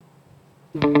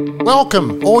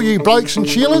Welcome, all you blokes and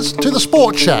cheerleaders, to the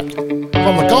Sport Shack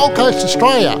from the Gold Coast,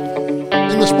 Australia.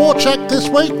 In the Sport Shack this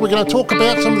week, we're going to talk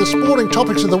about some of the sporting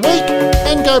topics of the week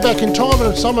and go back in time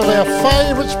into some of our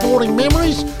favourite sporting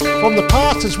memories from the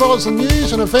past, as well as the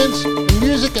news and events, and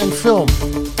music and film,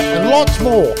 and lots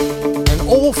more. And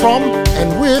all from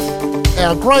and with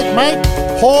our great mate,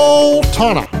 Paul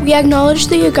Tonner. We acknowledge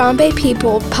the Ugambe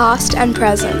people, past and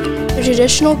present, the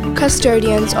traditional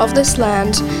custodians of this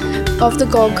land of the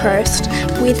Gold Coast.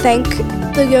 We thank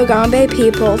the Ugambe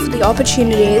people for the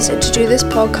opportunities to do this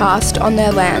podcast on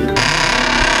their land.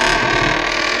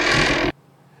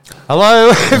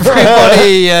 Hello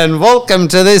everybody and welcome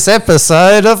to this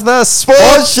episode of the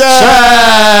Sport Shack.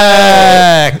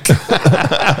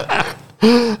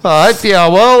 I hope you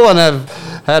are well and have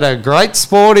had a great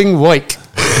sporting week.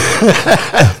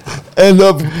 And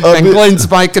Glenn's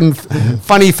making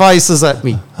funny faces at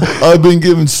me. I've been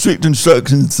given strict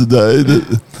instructions today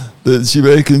that she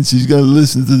reckons she's going to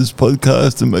listen to this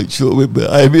podcast and make sure we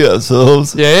behave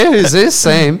ourselves. Yeah, who's this?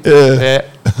 Sam? Yeah.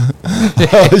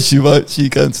 She won't. She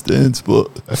can't stand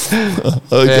sport.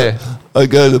 I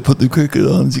go to put the cricket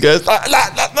on. She goes, not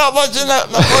watching that.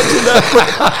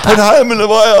 Put home and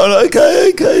away on.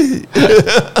 Okay.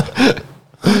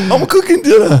 I'm cooking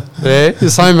dinner. Yeah,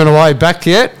 is home and away back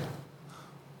yet?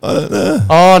 I don't know.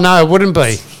 Oh, no, it wouldn't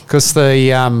be because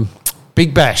the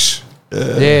Big Bash.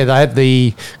 Yeah, they had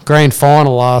the grand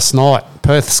final last night.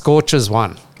 Perth Scorchers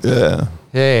won. Yeah.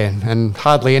 Yeah, and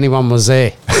hardly anyone was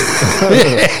there.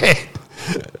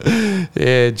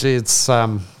 Yeah, gee, it's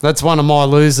that's one of my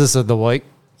losers of the week.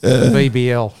 The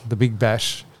BBL, the Big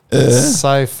Bash. It's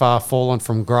so far fallen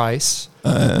from grace.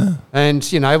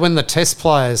 And, you know, when the test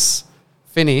players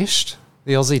finished,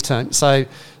 the Aussie team, so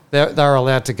they're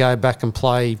allowed to go back and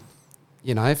play,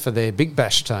 you know, for their Big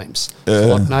Bash teams.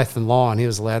 Like Nathan Lyon, he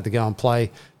was allowed to go and play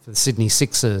for the Sydney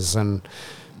Sixers. And,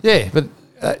 yeah, but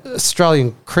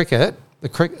Australian cricket, the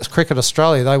Cricket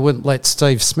Australia, they wouldn't let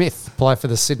Steve Smith play for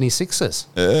the Sydney Sixers.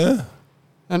 Yeah.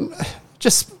 And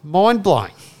just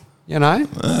mind-blowing, you know?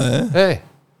 Yeah.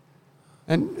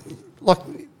 And, like,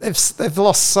 they've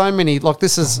lost so many, like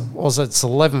this was its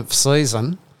 11th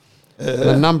season.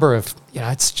 The number of, you know,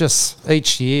 it's just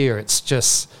each year, it's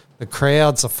just the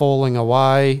crowds are falling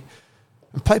away.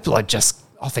 And people are just,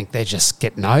 I think they're just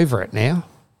getting over it now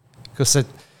because it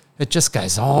just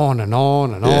goes on and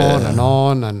on and on and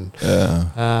on.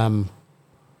 And,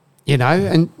 you know,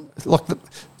 and like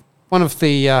one of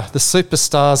the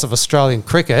superstars of Australian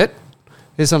cricket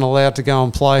isn't allowed to go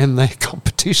and play in their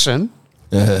competition.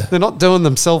 Yeah. They're not doing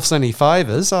themselves any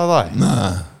favours, are they?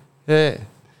 Nah. Yeah.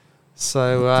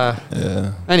 So,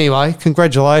 anyway,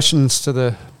 congratulations to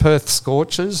the Perth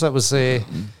Scorchers. That was I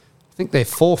think their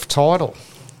fourth title.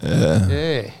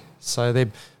 Yeah. So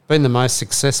they've been the most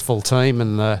successful team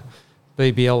in the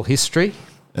BBL history.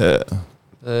 Yeah.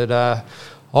 But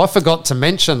I forgot to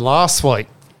mention last week,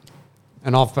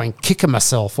 and I've been kicking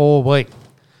myself all week,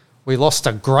 we lost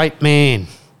a great man,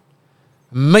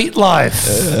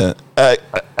 Meatloaf.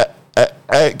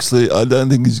 Actually, I don't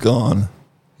think he's gone.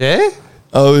 Yeah?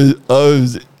 I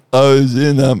was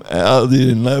in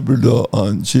Aldi in Labrador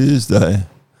on Tuesday,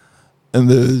 and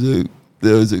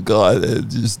there was a guy that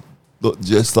just looked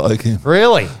just like him.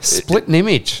 Really? Split an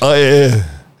image? Oh yeah,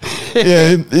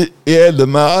 yeah. He had the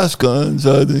mask on,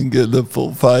 so I didn't get the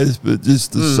full face, but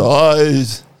just the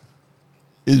size,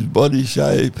 his body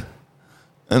shape,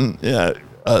 and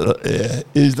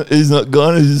he's not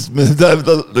gone. He's just moved over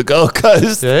to the Gold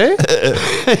Coast. Yeah,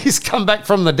 he's come back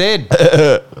from the dead.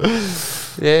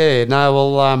 Yeah, no,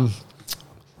 well,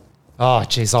 oh,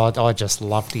 geez, I just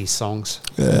loved his songs.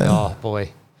 Yeah. Oh,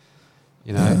 boy.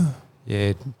 You know,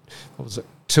 what was it?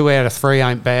 2 out of 3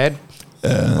 ain't bad.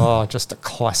 Yeah. Oh, just a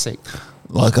classic.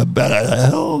 Like a bat out of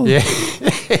hell. Yeah.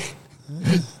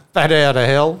 Bat out of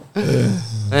hell. Yeah.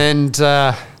 And,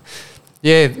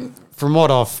 from what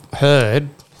I've heard,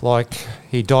 like,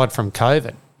 he died from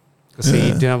COVID because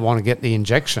he didn't want to get the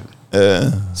injection.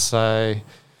 Yeah. So...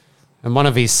 And one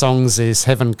of his songs is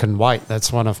Heaven Can Wait.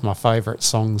 That's one of my favourite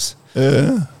songs.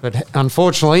 Yeah. But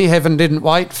unfortunately, Heaven didn't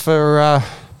wait for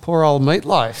poor old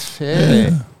Meatloaf.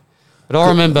 Yeah. But I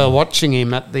remember watching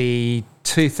him at the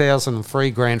 2003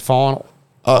 grand final.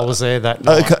 I was there that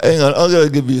night. Okay, hang on. I've got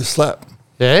to give you a slap.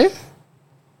 Yeah?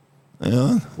 Hang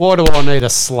on. Why do I need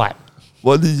a slap?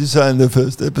 What did you say in the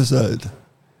first episode?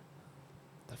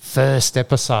 The first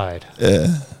episode?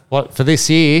 Yeah. What, for this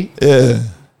year? Yeah.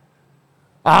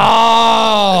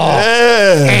 Oh!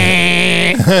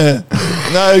 Yeah.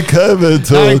 No COVID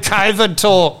talk. No COVID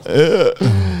talk.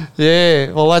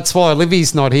 Yeah. Well, that's why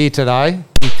Livy's not here today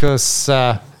because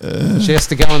she has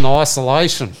to go into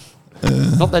isolation.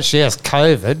 Not that she has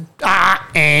COVID.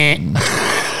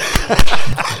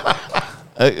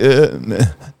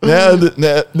 Now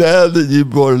that you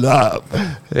brought it up,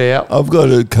 Yeah. I've got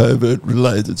a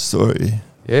COVID-related story.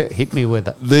 Yeah, hit me with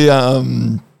it.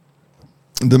 The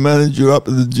manager up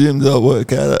at the gym that I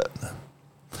work at,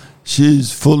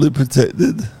 she's fully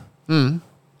protected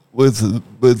with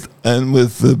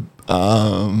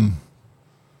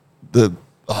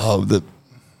the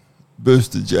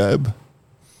booster jab.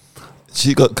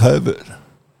 She got COVID.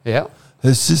 Yeah.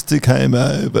 Her sister came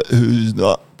over, who's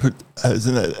not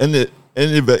hasn't had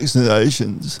any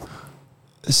vaccinations.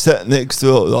 Sat next to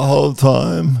her the whole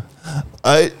time,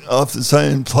 ate off the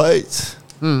same plate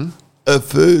of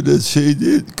food as she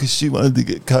did because she wanted to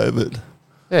get COVID.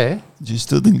 Yeah. She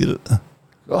still didn't get it.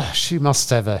 Oh, she must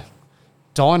have a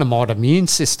dynamite immune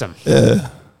system. Yeah.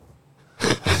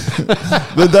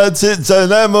 But that's it, so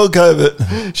no more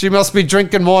COVID. She must be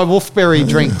drinking my wolfberry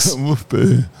drinks.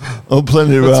 Wolfberry. Oh,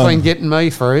 plenty of That's rum. been getting me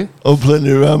through. Oh,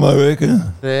 plenty of rum, I reckon.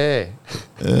 Yeah.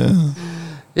 Yeah.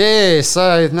 Yeah,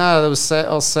 so, no, that was sad.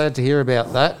 I was sad to hear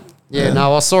about that. Yeah,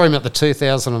 no, I saw him at the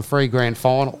 2003 grand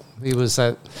final. He was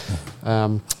at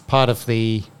part of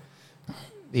the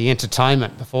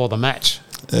entertainment before the match.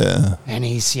 Yeah. And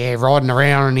he's, riding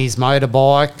around on his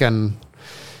motorbike and...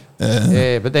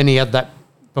 Yeah, but then he had that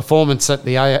performance at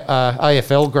the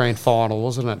AFL grand final,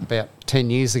 wasn't it, about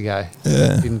 10 years ago?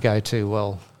 Yeah. Didn't go too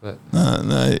well. But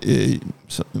No,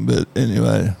 something, but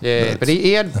anyway. yeah, but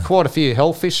he had quite a few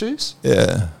health issues.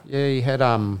 Yeah. Yeah, he had,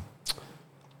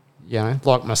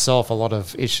 like myself, a lot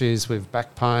of issues with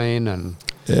back pain and...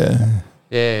 Yeah.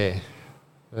 Yeah.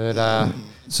 But,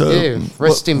 So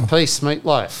rest in peace,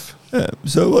 Meatloaf. Yeah.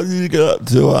 So what did you get up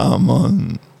to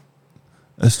on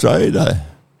Australia Day?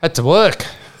 Had to work.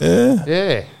 Yeah.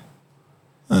 Yeah.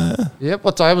 Yep,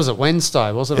 what day was it?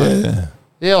 Wednesday, wasn't it? Yeah.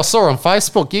 Yeah, I saw on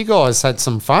Facebook you guys had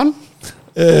some fun.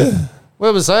 Yeah.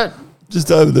 Where was that?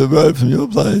 Just over the road from your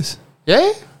place.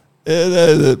 Yeah? Yeah, they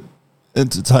had the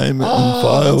entertainment and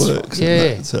fireworks. Yeah.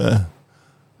 And that, so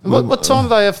What time do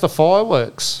they have the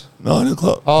fireworks? 9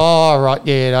 o'clock. Oh, right,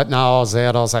 yeah. No, I was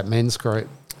out. I was at men's group.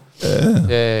 Yeah.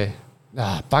 Yeah.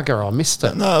 Ah, bugger, I missed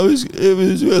it. No,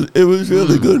 it was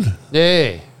really good.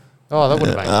 Yeah. Oh, that would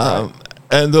have been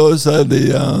great. And also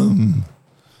the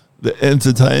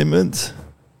entertainment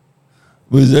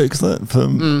was excellent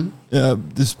from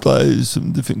displays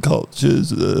from different cultures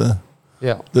that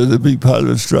are a big part of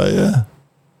Australia.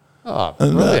 Oh,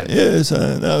 And brilliant. so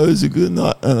it was a good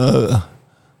night.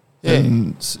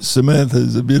 And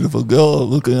Samantha's a beautiful girl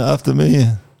looking after me,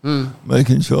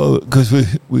 making sure, because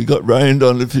we got rained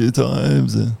on a few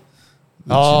times. And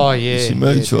she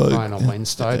made sure. It rained on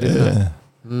Wednesday, didn't it?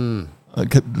 I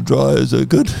kept the dryers are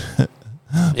good.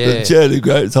 But she had a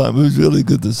great time. It was really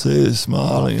good to see her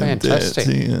smiling and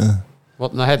dancing.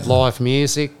 What, and they had live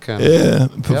music?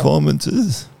 And,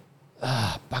 performances.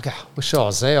 Ah, bugger. Wish I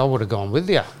was there. I would have gone with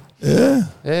you. Yeah.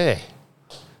 Yeah.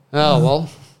 Oh, well.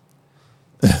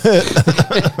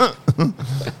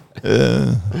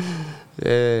 Yeah.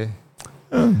 Yeah.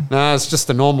 No, it's just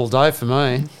a normal day for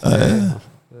me.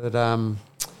 But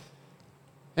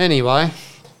anyway.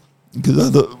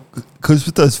 Because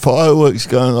with those fireworks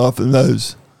going off in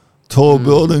those tall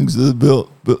buildings that are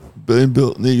being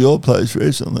built near your place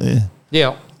recently.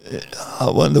 Yeah. I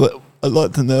wonder I'd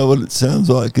like to know what it sounds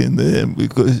like in there,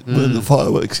 because when the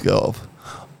fireworks go off,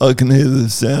 I can hear the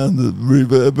sound of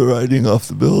reverberating off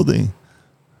the building.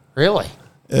 Really?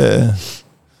 Yeah.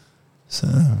 So.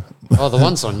 Oh, the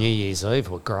ones on New Year's Eve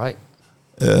were great.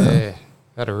 Yeah.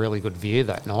 Had a really good view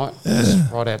that night.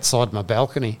 Just right outside my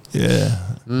balcony. Yeah.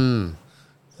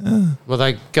 Were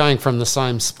they going from the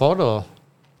same spot or?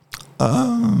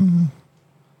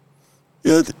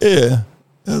 Yeah,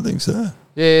 I think so.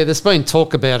 Yeah, there's been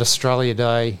talk about Australia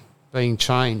Day being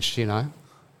changed, Yeah,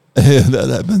 that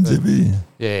happens every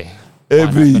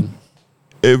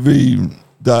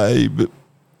day, but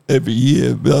every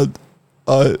year. But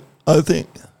I think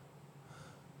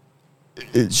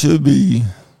it should be.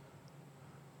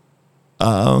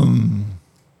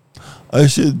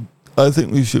 I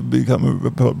think we should become a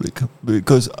republic,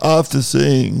 because after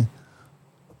seeing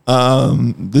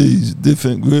these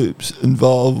different groups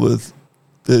involved with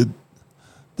the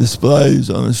displays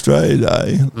on Australia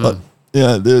Day,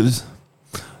 there's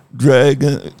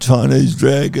Chinese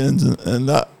dragons and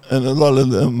that, and a lot of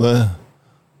them were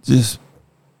just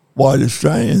white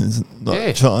Australians,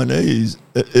 not Chinese.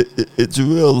 It's a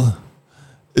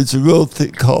real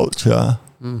thick culture,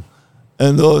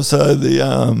 and also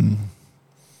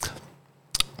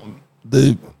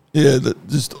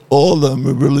just all of them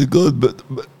were really good.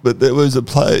 But there was a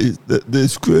play that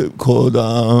this group called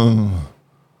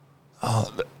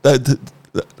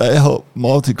they help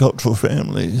multicultural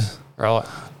families. Right.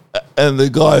 And the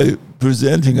guy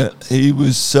presenting it, he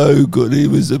was so good. He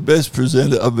was the best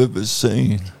presenter I've ever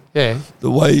seen. Yeah. The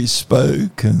way he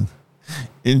spoke and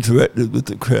interacted with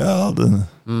the crowd and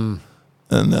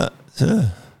that.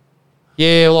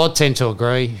 Yeah, well, I tend to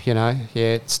agree, Yeah,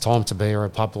 it's time to be a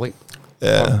republic.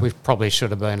 Yeah. We probably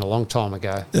should have been a long time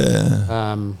ago.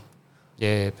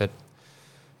 Yeah. But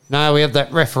no, we had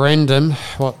that referendum,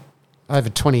 over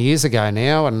 20 years ago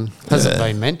now, and hasn't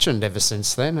been mentioned ever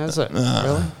since then, has it? No.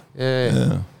 Really?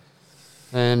 Yeah.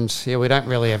 And, we don't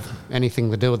really have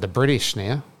anything to do with the British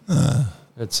now.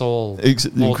 It's all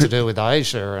more to do with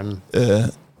Asia. And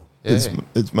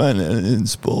It's mainly in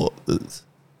sport.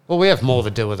 Well, we have more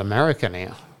to do with America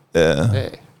now.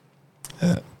 Yeah.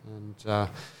 And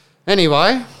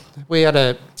anyway, we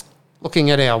had looking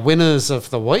at our winners of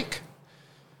the week.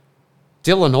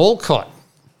 Dylan Alcott.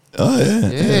 Oh,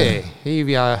 yeah. Yeah. He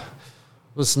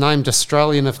was named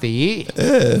Australian of the Year.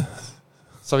 Yeah.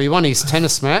 So he won his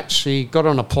tennis match. He got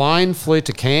on a plane, flew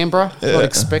to Canberra, not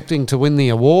expecting to win the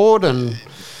award, and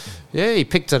he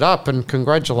picked it up. And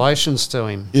congratulations to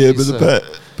him. Yeah, but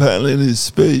apparently in his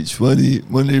speech when he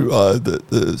arrived at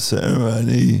the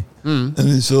ceremony and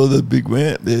he saw the big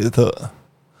ramp there, he thought,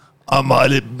 I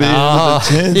might have been with a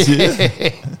chance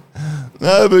here.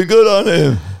 No, but good on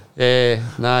him. Yeah,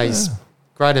 no, he's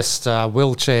greatest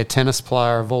wheelchair tennis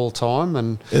player of all time.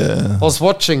 And I was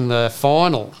watching the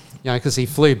final. Because he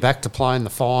flew back to play in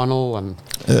the final, and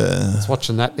I was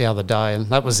watching that the other day, and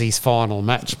that was his final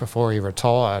match before he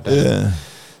retired. It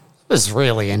was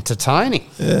really entertaining.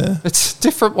 Yeah. It's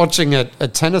different watching a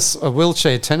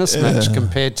wheelchair tennis match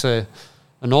compared to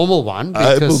a normal one.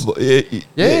 Because, what they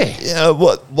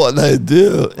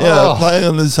do, playing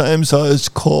on the same size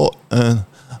court and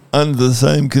under the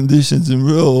same conditions and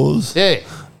rules. Yeah.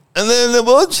 And then the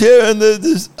wheelchair, and they're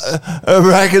just a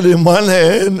racket in one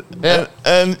hand,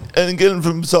 and getting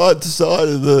from side to side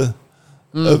of the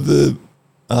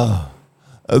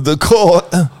court.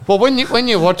 Well, when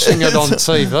you're watching it on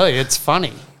TV, it's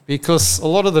funny because a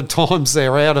lot of the times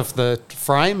they're out of the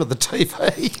frame of the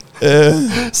TV.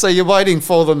 So you're waiting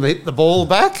for them to hit the ball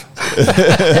back.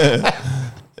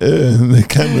 The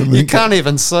cameraman you can't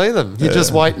even see them. You're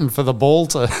just waiting for the ball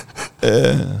to.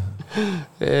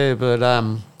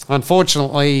 But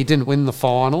unfortunately, he didn't win the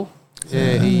final.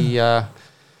 It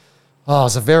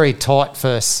was a very tight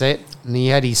first set, and he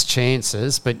had his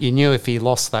chances, but you knew if he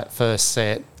lost that first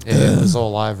set, it was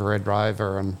all over Red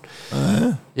Rover. And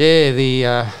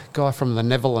the guy from the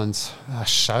Netherlands,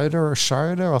 Schroeder,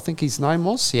 I think his name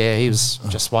was. Yeah, he was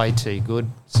just way too good.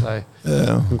 So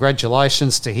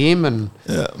congratulations to him. And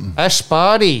Ash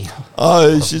Barty.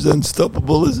 Oh, she's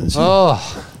unstoppable, isn't she? Oh,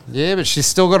 yeah, but she's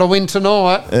still got to win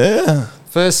tonight. Yeah.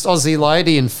 First Aussie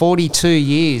lady in 42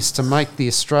 years to make the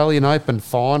Australian Open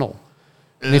final.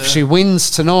 And if she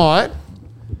wins tonight,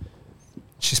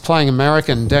 she's playing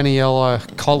American Daniela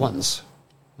Collins.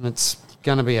 And it's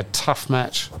going to be a tough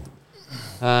match.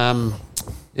 She'll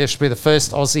be the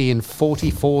first Aussie in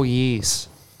 44 years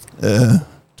to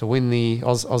win the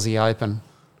Aussie Open.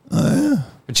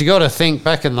 But you got to think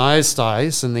back in those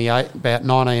days, in about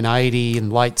 1980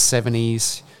 and late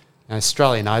 70s,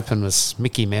 Australian Open was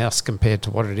Mickey Mouse compared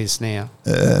to what it is now.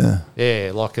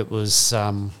 Like it was,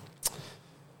 the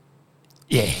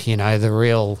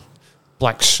real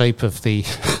black sheep of the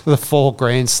the 4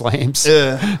 Grand Slams.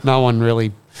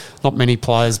 Not many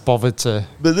players bothered to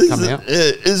come out.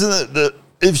 Isn't it that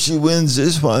if she wins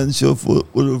this one, she would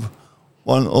have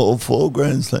won all 4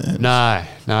 Grand Slams? No,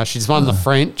 she's won the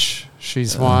French.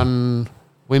 She's won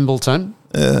Wimbledon.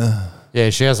 Yeah,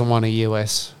 she hasn't won a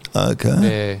US.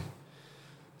 Okay. Yeah.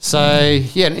 So,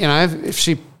 if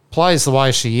she plays the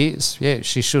way she is,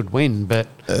 she should win, but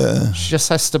she just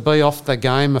has to be off the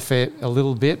game a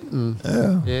little bit and,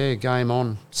 game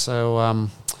on. So,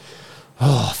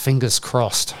 fingers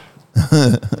crossed.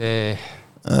 And,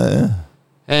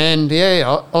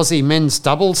 Aussie men's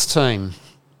doubles team.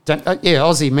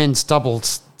 Aussie men's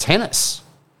doubles tennis.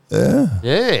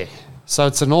 Yeah. So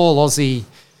it's an all-Aussie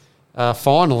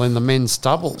final in the men's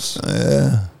doubles.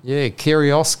 Yeah,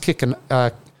 Kyrgios kicking...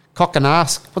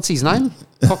 Kokonakis, what's his name?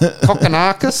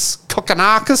 Kokonakis,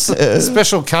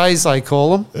 Special K's they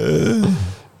call him.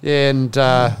 And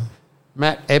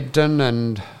Matt Ebden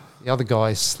and the other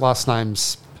guy's last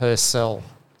name's Purcell.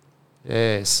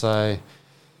 Yeah, so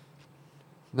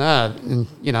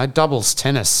doubles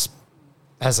tennis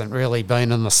hasn't really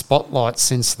been in the spotlight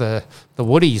since the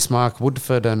Woodies, Mark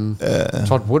Woodford and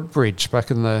Todd Woodbridge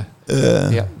back in the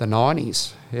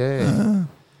 90s. Yeah.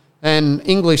 And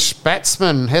English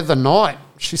batsman Heather Knight,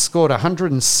 she scored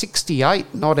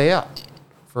 168 not out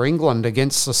for England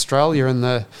against Australia in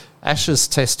the Ashes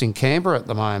test in Canberra at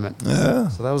the moment. Yeah.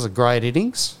 So that was a great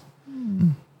innings.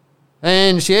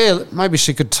 And, yeah, maybe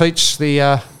she could teach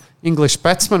the English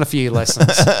batsmen a few lessons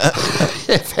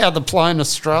of how to play in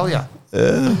Australia.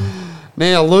 Yeah.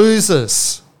 Now,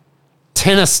 losers,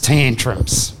 tennis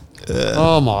tantrums. Yeah.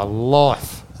 Oh, my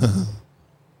life.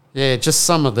 Yeah, just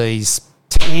some of these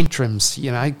tantrums,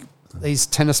 you know, these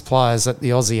tennis players at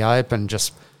the Aussie Open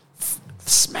just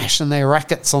smashing their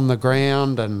rackets on the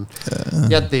ground. And you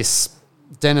had this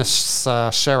Dennis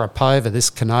Sharapova, this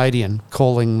Canadian,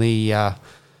 calling the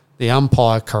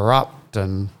umpire corrupt.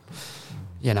 And,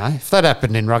 you know, if that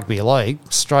happened in rugby league,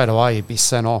 straight away you'd be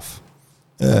sent off.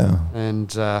 Yeah.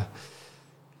 And,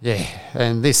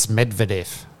 and this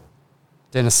Medvedev,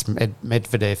 Denis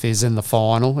Medvedev is in the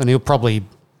final and he'll probably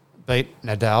beat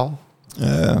Nadal.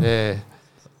 Yeah. Yeah.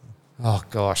 Oh,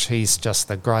 gosh, he's just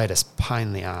the greatest pain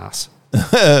in the arse.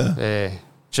 Yeah.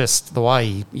 Just the way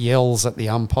he yells at the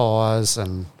umpires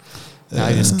and, you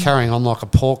know, just carrying on like a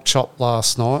pork chop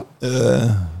last night.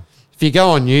 Yeah. If you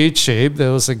go on YouTube,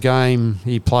 there was a game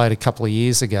he played a couple of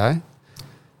years ago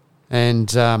and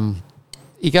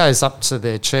he goes up to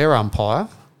their chair umpire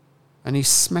and he's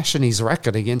smashing his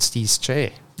racket against his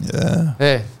chair. Yeah.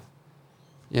 Yeah.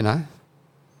 You know,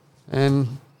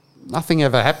 and nothing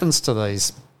ever happens to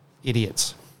these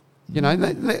idiots. You know,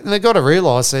 they've got to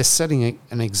realise they're setting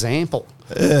an example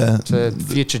to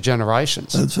future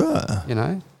generations. That's right. You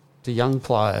know, to young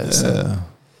players. Yeah.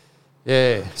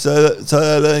 Yeah. So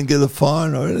they don't get a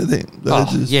fine or anything.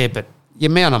 Yeah, but the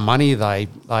amount of money they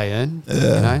earn, Yeah.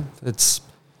 you know, it's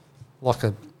like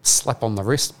a slap on the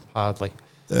wrist, hardly.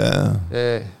 Yeah.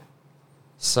 Yeah.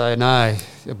 So, no,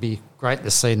 it'd be great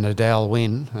to see Nadal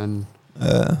win and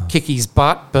kick his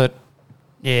butt, but,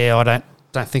 yeah, I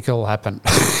don't think it'll happen.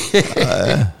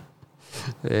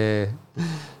 Yeah.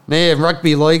 Now,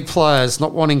 rugby league players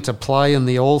not wanting to play in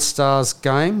the All-Stars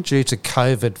game due to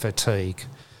COVID fatigue.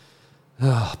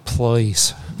 Oh,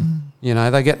 please. You know,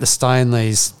 they get to stay in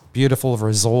these beautiful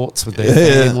resorts with their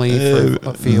family for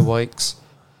a few weeks.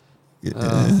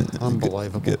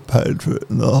 Unbelievable. Get paid for it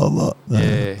and the whole lot.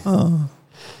 Yeah. Oh.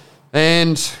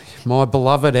 And my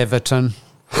beloved Everton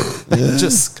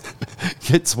just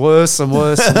gets worse and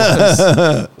worse and worse.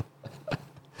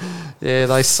 Yeah,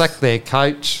 they sacked their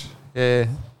coach. Yeah.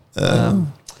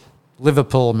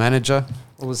 Liverpool manager.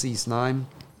 What was his name?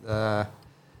 Yeah,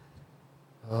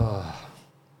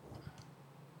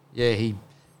 he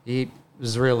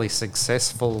was really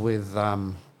successful with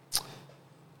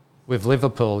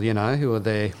Liverpool, you know, who are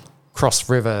their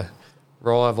cross-river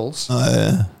rivals. Oh,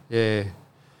 yeah. Yeah.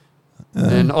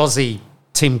 And Aussie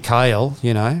Tim Cahill,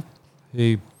 you know,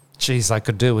 who, geez, they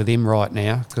could do with him right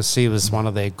now because he was one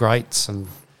of their greats and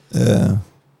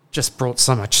just brought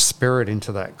so much spirit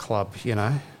into that club, you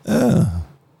know.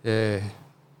 Yeah.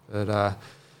 But,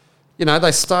 you know,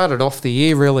 they started off the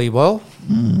year really well,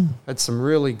 had some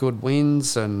really good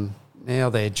wins, and now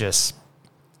they're just,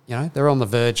 you know, they're on the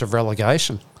verge of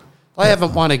relegation. They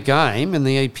haven't won a game in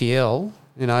the EPL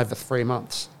in over 3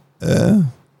 months. Yeah.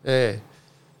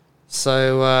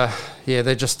 So,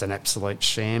 they're just an absolute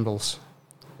shambles.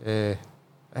 Yeah,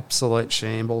 absolute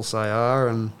shambles they are.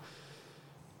 And,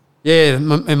 yeah,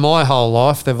 in my whole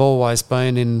life, they've always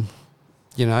been in,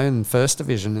 you know, in First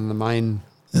Division, in the main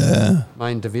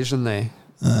division there.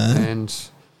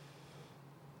 And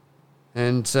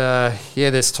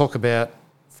there's talk about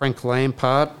Frank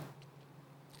Lampard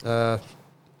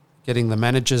getting the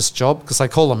manager's job, because they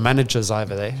call them managers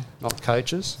over there, not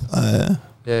coaches.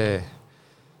 Yeah.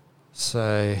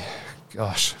 So,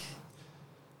 gosh,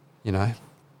 you know,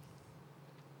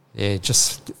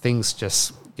 just things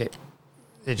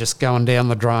they're just going down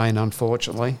the drain,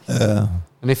 unfortunately. And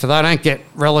if they don't get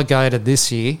relegated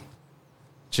this year,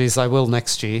 geez, they will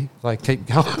next year. They keep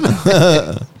going,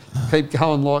 keep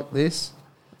going like this.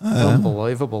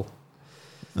 Unbelievable.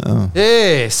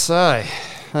 Yeah. So,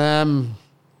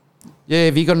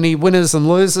 have you got any winners and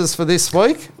losers for this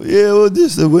week? Yeah, well,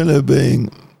 just the winner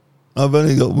being, I've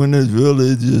only got winners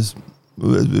really, just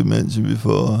as we mentioned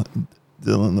before,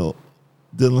 Dylan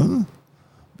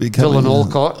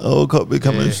Alcott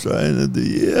becoming Australian of the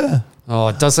Year.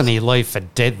 Oh, doesn't he leave for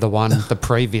dead the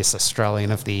previous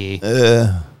Australian of the Year?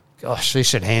 Yeah. Gosh, she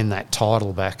should hand that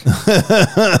title back.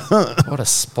 What a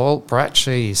spoilt brat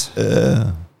she is.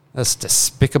 Yeah. That's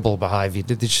despicable behaviour.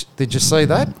 Did you see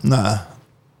that? Nah.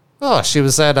 Oh, she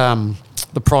was at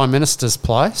the Prime Minister's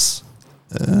place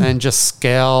and just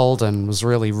scowled and was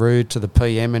really rude to the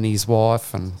PM and his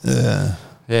wife. And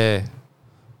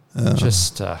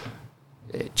just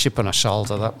chip on her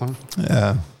shoulder, that one.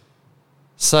 Yeah.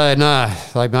 So, no,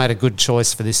 they made a good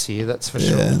choice for this year, that's for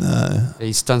sure. Yeah, no.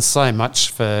 He's done so much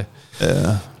for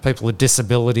people with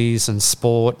disabilities and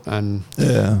sport. And,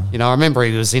 you know, I remember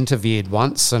he was interviewed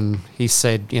once and he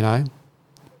said, you know,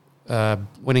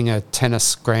 winning a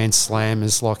tennis Grand Slam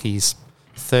is like his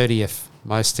 30th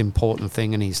most important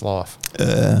thing in his life.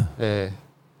 Yeah.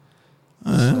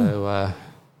 So,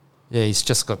 he's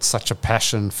just got such a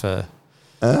passion for,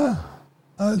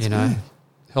 you know,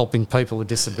 helping people with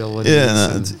disabilities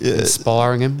and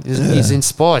inspiring them. He's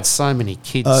inspired so many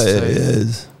kids. Oh, yeah, too. he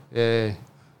is. Yeah.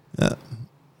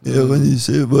 Yeah, when you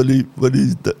see what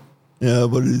he's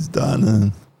done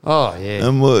and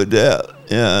worked out,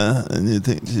 and you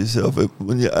think to yourself,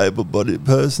 when you're an able-bodied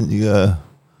person, you go,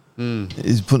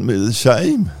 he's putting me to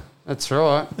shame. That's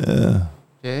right.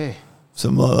 Yeah.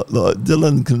 Someone like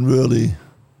Dylan can really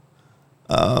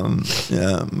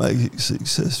make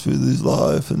success with his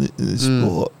life and in his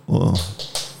sport. Well,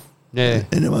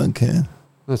 anyone can.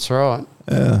 That's right.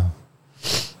 Yeah.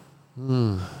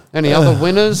 Any other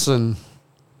winners? And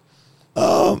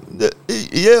well,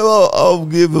 I'll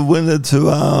give a winner to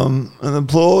an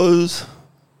applause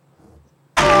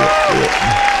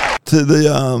to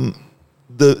the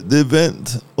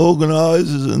event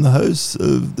organisers and hosts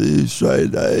of the Australia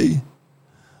Day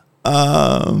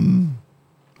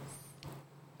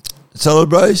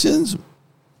celebrations.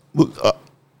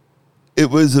 It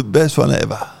was the best one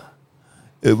ever.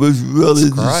 It was really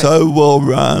so well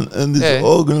run, and this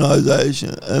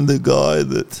organisation and the guy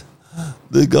that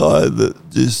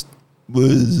just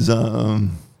was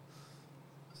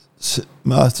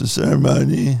master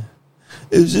ceremony.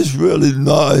 It was just really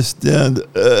nice, down to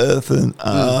earth, and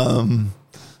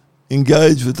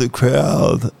engaged with the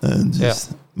crowd and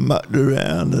just mucked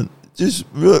around, and just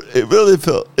it really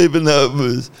felt, even though it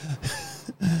was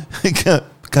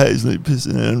occasionally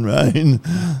pissing and rain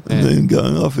and then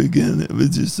going off again, it was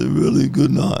just a really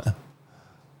good night.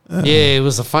 Yeah, it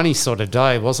was a funny sort of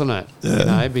day, wasn't it? Yeah. You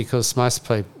know, because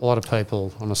a lot of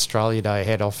people on Australia Day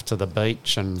head off to the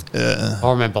beach, and I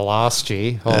remember last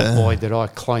year, boy, did I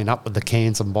clean up with the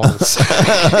cans and bottles.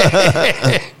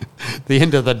 The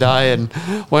end of the day, and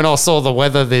when I saw the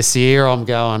weather this year, in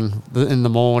the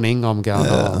morning, oh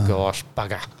gosh,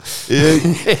 bugger.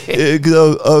 Yeah,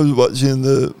 because I was watching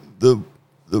the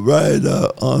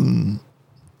radar on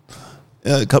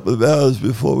a couple of hours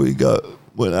before we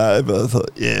went over. I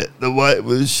thought, the way it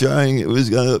was showing it was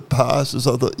going to pass us,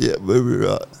 I thought, we'll be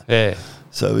right. Yeah.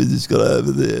 So we just got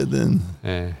over there, then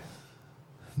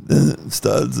it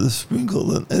started to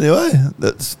sprinkle. And anyway,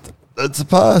 that's a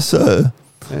pass. So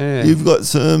you've got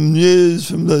some news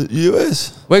from the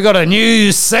US. We got a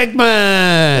news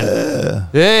segment.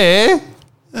 Yeah.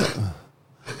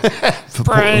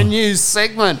 Brand new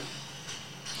segment.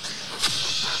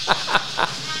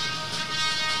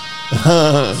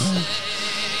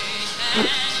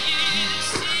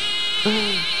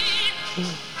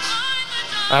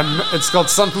 It's got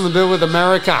something to do with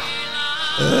America.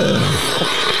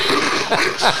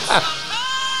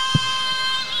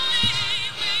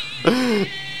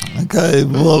 Okay,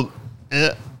 well,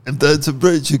 if that's a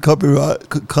breach of copyright,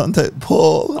 contact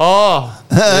Paul. Oh,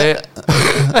 yeah.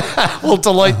 We'll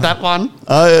delete that one.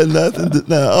 I had nothing to.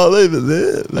 No, I'll leave it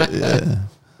there. But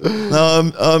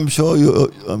no, I'm sure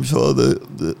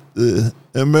the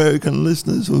American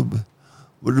listeners would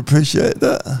appreciate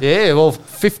that. Yeah, well,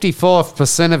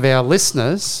 55% of our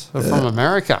listeners are from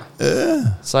America.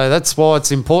 Yeah. So that's why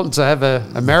it's important to have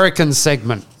an American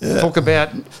segment. Yeah. Talk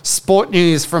about sport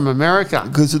news from America.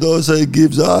 Because it also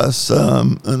gives us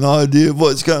an idea of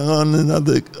what's going on in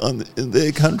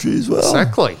their country as well.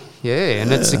 Exactly. Yeah,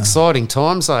 and it's exciting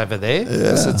times over there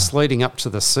because it's leading up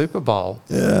to the Super Bowl.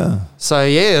 Yeah. So,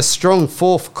 a strong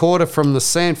fourth quarter from the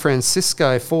San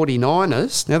Francisco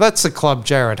 49ers. Now, that's the club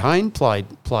Jared Hayne played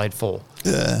for.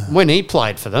 Yeah. When he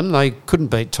played for them, they couldn't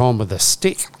beat Tom with a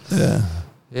stick. Yeah.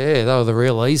 Yeah, they were the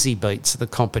real easy beats of the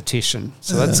competition.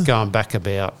 So that's going back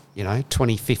about,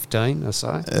 2015 or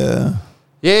so. Yeah.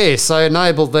 Yeah, so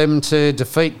enabled them to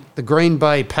defeat the Green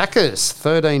Bay Packers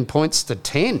 13 points to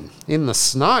 10 in the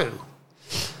snow.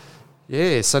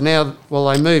 Yeah, so now,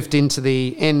 they moved into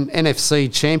the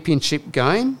NFC Championship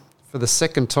game for the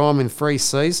second time in 3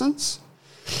 seasons.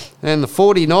 And the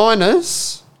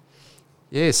 49ers,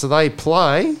 so they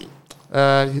play,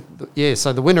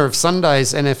 so the winner of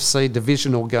Sunday's NFC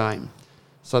divisional game.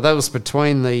 So that was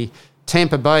between the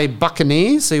Tampa Bay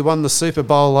Buccaneers, who won the Super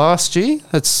Bowl last year.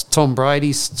 That's Tom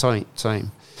Brady's team.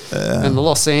 And the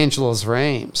Los Angeles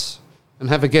Rams. And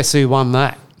have a guess who won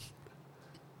that?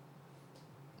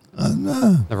 I don't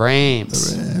know. The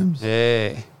Rams. The Rams.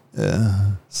 Yeah.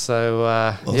 Yeah.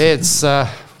 So, it's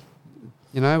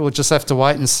we'll just have to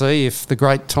wait and see if the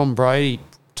great Tom Brady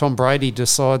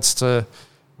decides to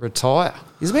retire.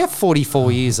 He's about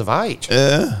 44 years of age.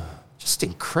 Yeah. Just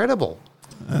incredible.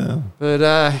 Yeah. But,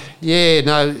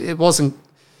 it wasn't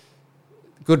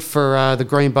good for the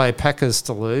Green Bay Packers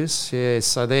to lose. Yeah,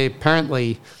 so they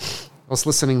apparently, I was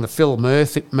listening to Phil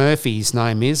Murphy's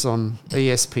name is on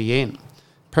ESPN.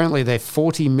 Apparently they're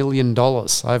 $40 million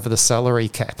over the salary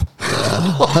cap.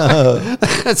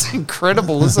 That's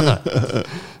incredible, isn't it?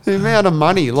 The amount of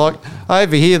money. Like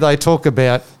over here they talk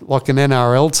about like an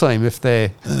NRL team if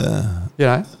they're,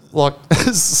 like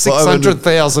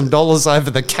 $600,000 over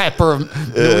the cap or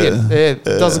 $1 million. Yeah, it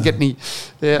doesn't get any,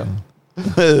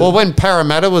 Well, when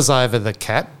Parramatta was over the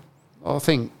cap, I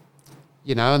think,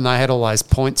 and they had all those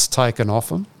points taken off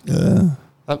them. Yeah.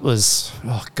 That was,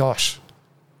 oh gosh.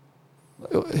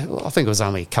 I think it was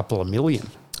only a couple of million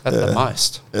at the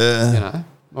most. Yeah.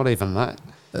 Not even that.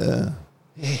 Yeah.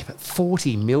 Yeah, but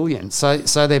 40 million. So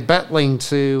they're battling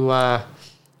to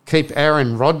keep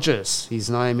Aaron Rodgers, his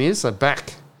name is,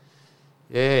 back.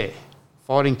 Yeah,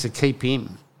 fighting to keep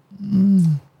him.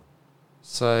 Mm.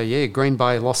 So, Green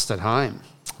Bay lost at home,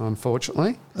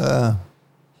 unfortunately. Yeah,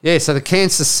 so the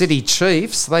Kansas City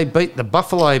Chiefs, they beat the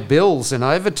Buffalo Bills in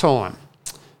overtime.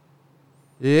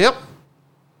 Yep.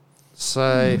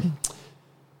 So,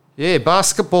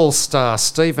 basketball star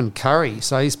Stephen Curry.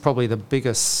 So he's probably the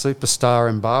biggest superstar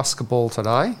in basketball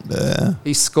today. Yeah.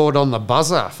 He scored on the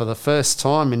buzzer for the first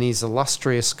time in his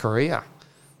illustrious career.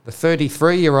 The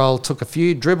 33-year-old took a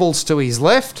few dribbles to his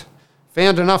left,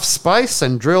 found enough space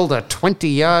and drilled a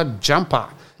 20-yard jumper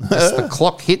as the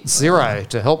clock hit 0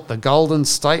 to help the Golden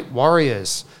State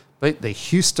Warriors beat the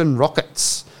Houston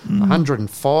Rockets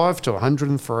 105 to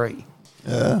 103.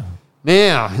 Yeah.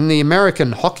 Now, in the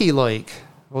American Hockey League,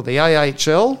 or the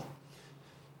AHL,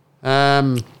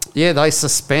 they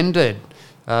suspended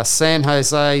San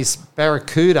Jose's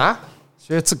Barracuda.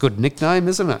 It's a good nickname,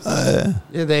 isn't it?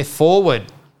 Yeah, their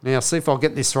forward. Now, see if I'll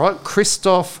get this right.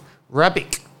 Christoph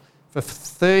Rabik for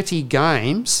 30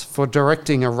 games for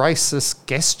directing a racist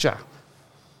gesture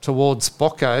towards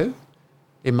Boko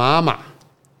Imama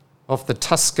of the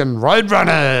Tuscan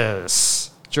Roadrunners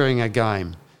during a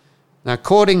game. Now,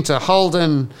 according to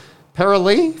Holden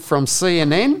Perrelli from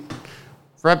CNN,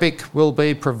 Rabik will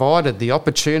be provided the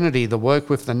opportunity to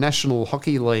work with the National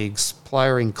Hockey League's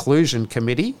Player Inclusion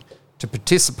Committee to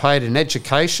participate in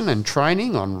education and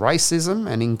training on racism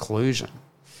and inclusion.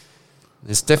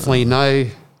 There's definitely no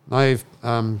need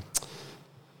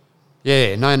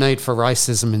for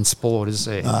racism in sport, is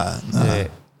there? No.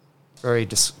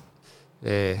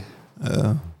 Yeah,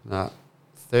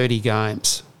 30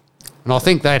 games. And I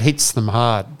think that hits them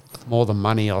hard, more than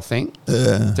money, I think.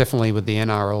 Yeah. Definitely with the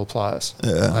NRL players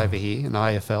over here in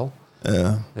AFL.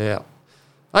 Yeah.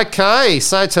 Okay,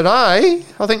 so today,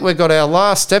 I think we've got our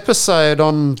last episode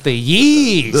on the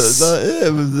years.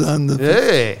 We've done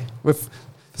the...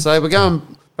 So we're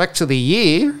going back to the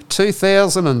year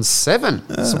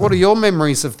 2007. So what are your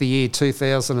memories of the year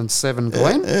 2007,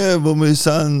 Glenn? Yeah, well, my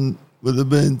son would have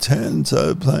been 10,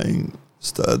 so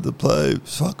started to play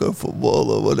soccer,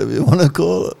 football, or whatever you want to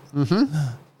call it,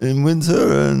 in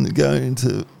winter and going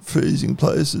to freezing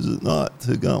places at night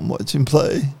to go and watch him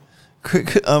play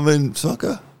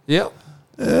soccer. Yep.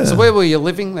 Yeah. So where were you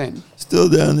living then? Still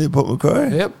down near Port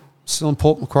Macquarie. Yep. Still in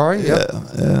Port Macquarie? Yep.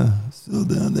 Yeah. Still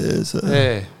down there. So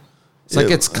it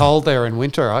gets cold there in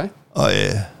winter, eh? Oh,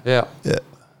 yeah. Yeah.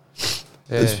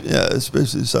 Yeah,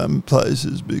 especially some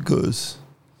places because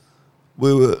they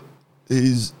were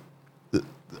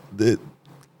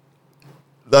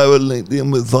linked in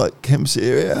with like Kemp's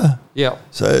area. Yeah.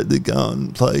 So they go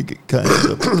and play games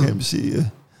up at Kemp's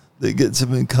here. That gets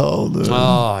them in cold.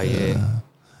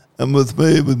 And with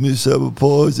me cerebral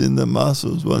palsy in the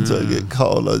muscles, once I get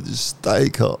cold, I just stay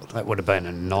cold. That would have been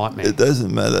a nightmare. It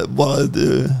doesn't matter what I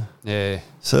do. Yeah.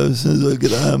 So as soon as I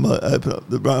get home, I open up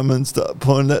the rum and start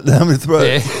pouring that down my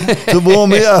throat to warm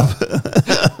me up.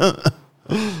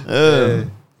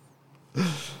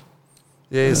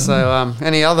 So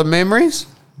any other memories?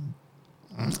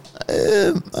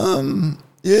 That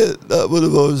would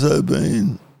have also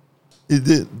been. He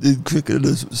did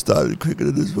started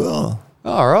cricket as well.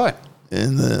 All right.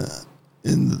 In that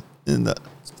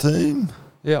team.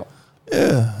 Yeah.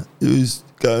 Yeah, he was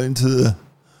going to the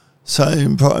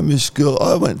same primary school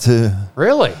I went to.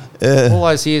 Really? Yeah. All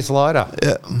those years later.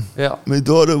 Yeah. Yeah. My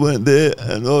daughter went there,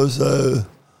 and also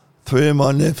 3 of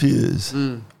my nephews.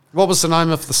 What was the name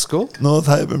of the school? North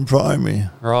Haven Primary.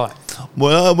 Right.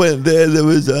 When I went there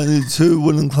was only 2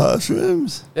 wooden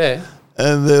classrooms. Yeah.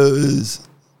 And there was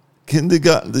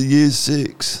kindergarten to year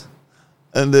 6,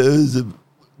 and there was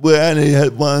we only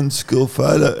had one school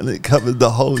photo and it covered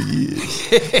the whole year.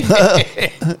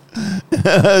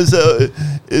 So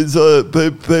it's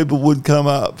people would come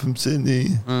up from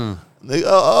Sydney. They go,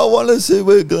 I want to see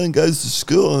where Glenn goes to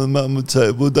school. And Mum would say,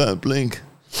 well, don't blink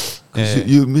because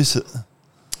you miss it.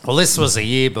 Well, this was a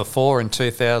year before in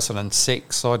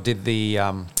 2006. I did the,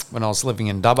 when I was living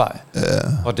in Dubbo,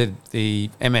 I did the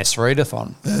MS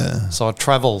Readathon. So I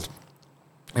travelled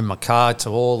in my car to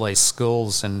all these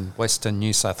schools in Western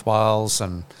New South Wales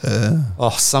and,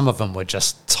 some of them were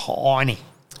just tiny.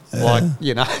 Like,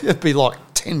 it'd be like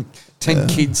 10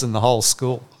 kids in the whole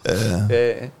school.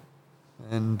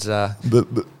 And but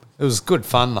it was good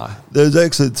fun, though. There was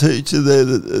actually a teacher there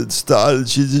that started.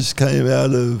 She just came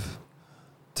out of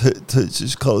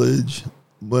Teachers College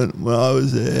when I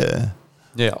was there.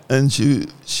 Yeah. And she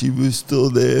was still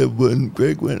there when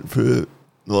Greg went for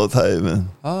North Haven.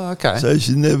 Oh, okay. So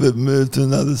she never moved to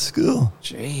another school.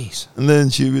 Jeez. And then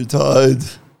she retired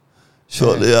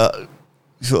shortly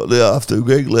after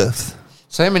Greg left.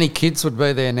 So how many kids would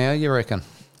be there now, you reckon?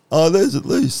 Oh, there's at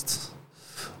least...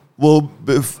 Well,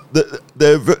 they've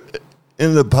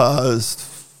in the past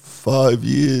 5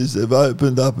 years, they've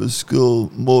opened up a school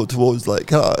more towards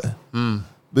Lake High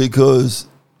because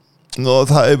North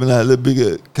Haven had a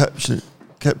bigger caption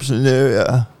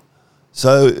area.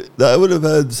 So they would have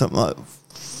had something like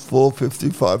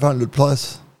 450, 500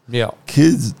 plus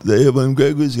kids there when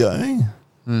Greg was going.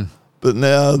 But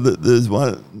now that there's one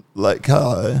at Lake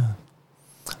High,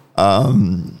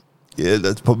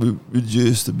 that's probably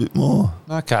reduced a bit more.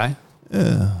 Okay.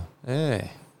 Yeah.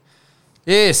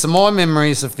 Yeah, so my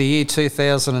memories of the year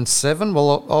 2007,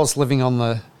 well, I was living on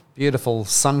the beautiful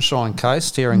Sunshine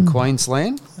Coast here in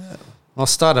Queensland. I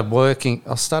started work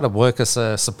as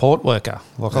a support worker.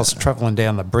 Like I was travelling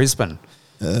down to Brisbane.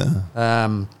 So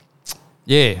I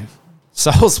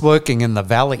was working in the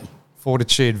valley,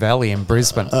 Fortitude Valley in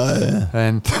Brisbane.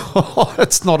 And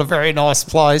it's not a very nice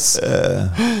place.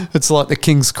 It's like the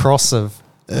King's Cross of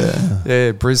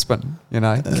Brisbane,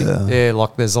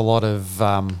 like there's a lot of...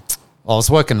 I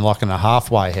was working like in a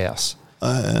halfway house.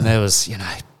 And there was,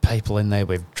 people in there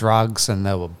with drugs and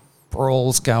there were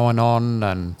brawls going on.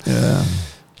 And,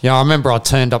 I remember I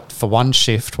turned up for one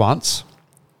shift once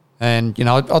and,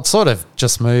 I'd sort of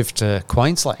just moved to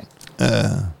Queensland.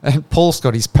 And Paul's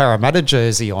got his Parramatta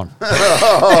jersey on.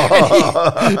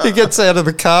 He gets out of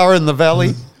the car in the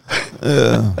valley.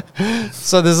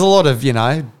 So there's a lot of,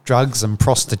 drugs and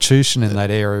prostitution in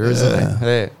that area, isn't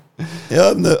there?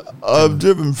 Yeah, I've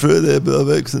driven through there, but I've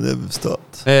actually never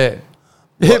stopped. But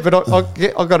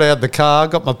I got out of the car,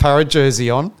 got my Parra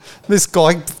jersey on. This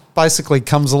guy basically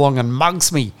comes along and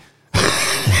mugs me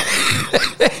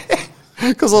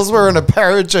because I was wearing a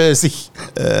Parra jersey.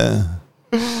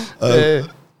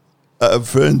 A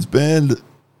friend's band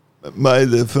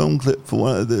made a film clip for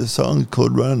one of their songs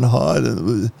called "Run and Hide,"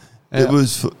 and it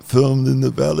was filmed in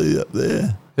the valley up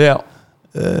there.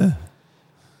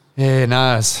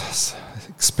 It's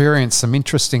experienced some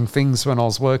interesting things when I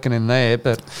was working in there,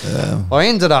 but I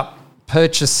ended up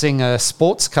purchasing a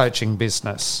sports coaching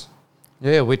business,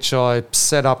 which I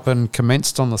set up and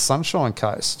commenced on the Sunshine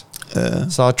Coast.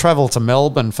 So I travelled to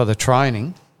Melbourne for the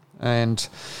training, and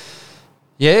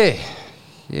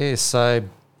so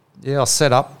I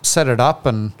set it up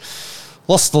and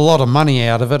lost a lot of money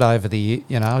out of it over the year.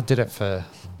 I did it for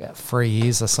about 3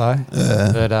 years or so.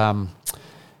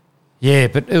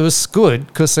 But it was good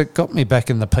because it got me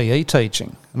back in the PE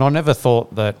teaching. And I never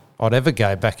thought that I'd ever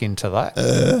go back into that.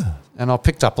 And I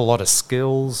picked up a lot of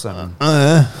skills and,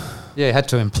 had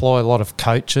to employ a lot of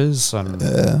coaches. And,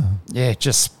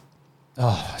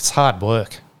 it's hard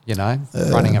work,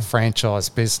 running a franchise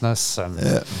business.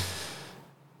 And,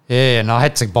 and I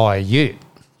had to buy a ute,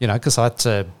 because I had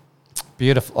to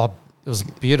it was a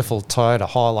beautiful Toyota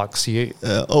Hilux ute.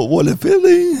 What a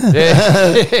feeling.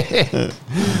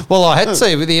 Well, I had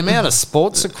to. With the amount of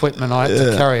sports equipment I had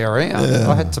to carry around,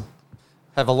 I had to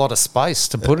have a lot of space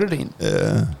to put it in.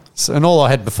 So, and all I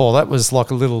had before that was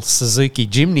like a little Suzuki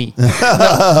Jimny.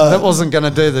 That wasn't going to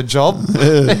do the job.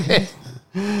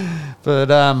 But,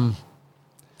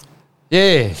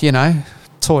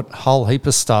 taught a whole heap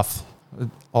of stuff.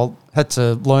 I had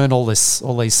to learn all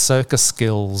these circus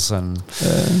skills and,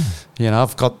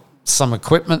 I've got some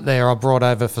equipment there I brought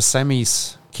over for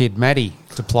Sammy's kid, Maddie,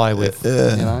 to play with,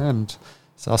 and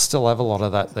so I still have a lot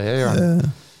of that there.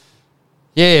 And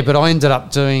but I ended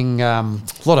up doing a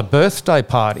lot of birthday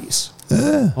parties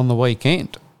on the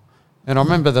weekend. And I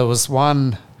remember there was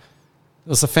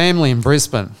a family in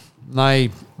Brisbane. They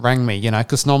rang me,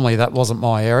 because normally that wasn't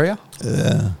my area.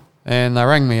 And they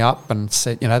rang me up and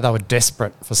said, they were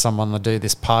desperate for someone to do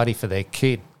this party for their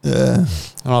kid. Yeah.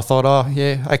 And I thought, oh,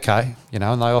 yeah, okay. You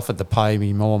know, and they offered to pay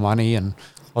me more money and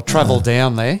I travelled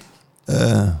down there.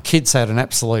 Kids had an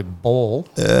absolute ball.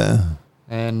 Yeah.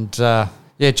 And,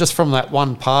 just from that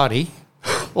one party,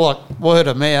 like word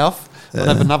of mouth, I'd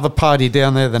have another party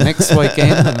down there the next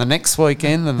weekend and the next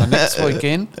weekend and the next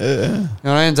weekend. And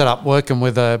I ended up working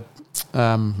with a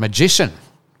magician,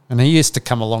 and he used to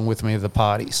come along with me to the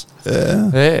parties.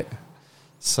 Yeah.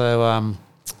 So,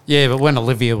 but when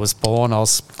Olivia was born, I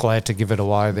was glad to give it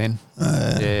away then.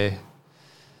 Yeah.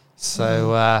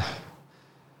 So,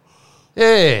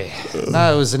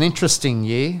 no, it was an interesting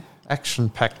year,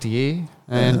 action-packed year,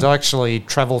 and I actually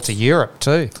travelled to Europe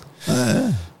too.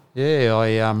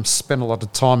 I spent a lot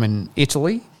of time in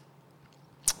Italy,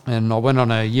 and I went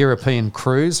on a European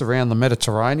cruise around the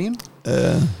Mediterranean.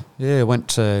 Went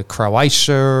to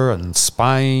Croatia and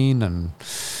Spain and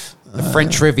the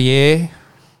French Riviera.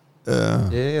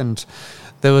 And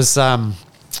there was on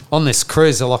this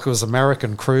cruise, like it was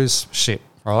American cruise ship,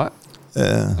 right?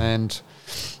 And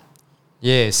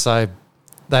so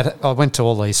that I went to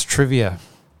all these trivia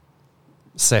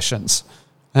sessions.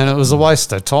 And it was a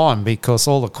waste of time because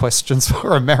all the questions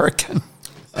were American.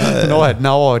 And I had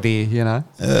no idea, you know.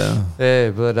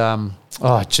 But,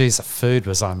 the food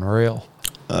was unreal.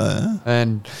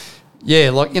 And,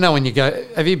 like, you know, when you go...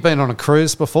 Have you been on a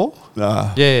cruise before?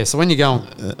 Nah. Yeah, so when you go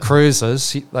on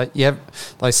cruises,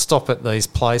 they stop at these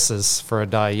places for a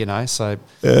day, you know. So,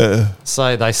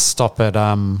 say they stop at,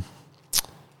 at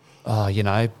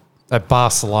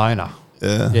Barcelona.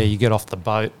 You get off the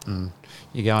boat and...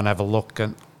 You go and have a look,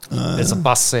 and there's a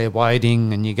bus there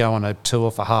waiting, and you go on a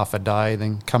tour for half a day,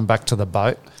 then come back to the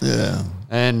boat.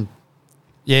 And,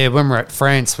 when we were at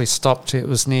France, we stopped. It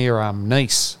was near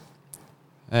Nice.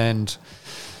 And,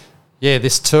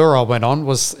 this tour I went on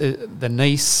was the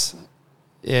Nice.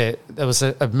 There was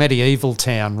a medieval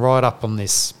town right up on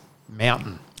this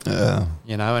mountain,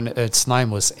 you know, and its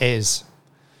name was Ez.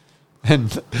 And,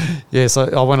 so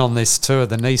I went on this tour,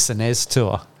 the Nice and Ez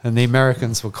tour. And the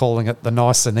Americans were calling it the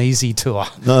Nice and Easy tour.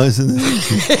 Nice and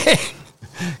easy.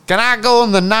 Can I go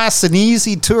on the Nice and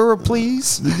Easy tour,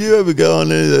 please? Did you ever go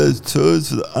on any of those tours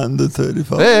for the under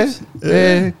 35s?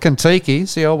 Yeah. Kentucky.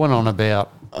 See, I went on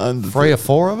about under 3 or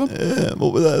 4 of them. Yeah,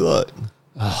 what were they like?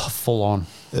 Oh, full on.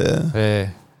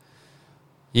 Yeah.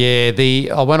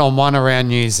 I went on one around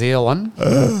New Zealand.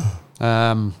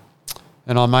 And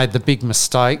I made the big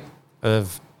mistake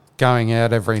of going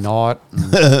out every night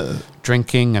and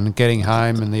drinking and getting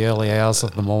home in the early hours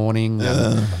of the morning.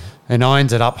 And I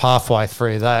ended up halfway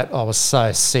through that. I was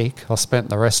so sick. I spent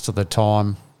the rest of the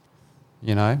time,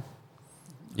 you know,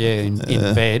 in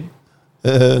bed.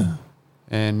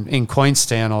 And in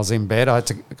Queenstown, I was in bed. I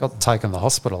got taken to the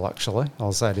hospital, actually. I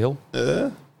was that ill.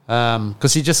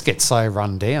 Because you just get so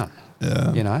run down,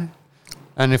 you know.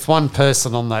 And if one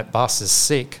person on that bus is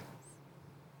sick,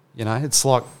 you know, it's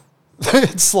like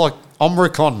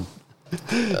Omicron.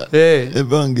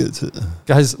 Everyone gets it.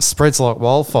 Spreads like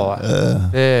wildfire.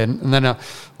 And then I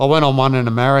went on one in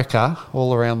America,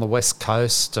 all around the West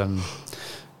Coast, and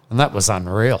that was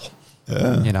unreal.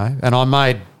 You know, and I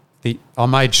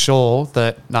made sure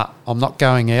that I'm not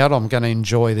going out. I'm going to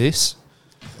enjoy this,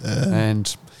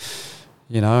 and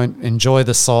you know, enjoy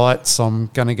the sights. I'm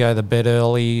going to go to bed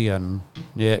early and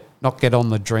not get on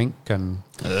the drink and.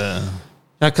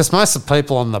 Because most of the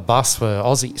people on the bus were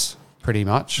Aussies, pretty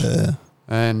much.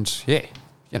 And, you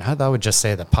know, they were just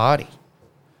there to party.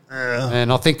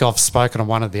 And I think I've spoken on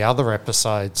one of the other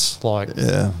episodes, like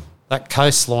that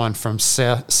coastline from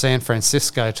San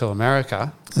Francisco to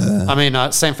America.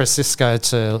 San Francisco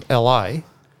to LA.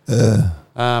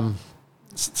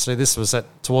 So this was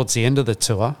towards the end of the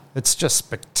tour. It's just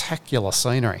spectacular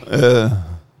scenery,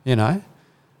 you know.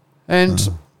 And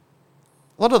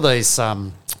a lot of these...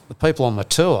 the people on the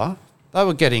tour, they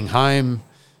were getting home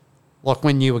like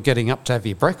when you were getting up to have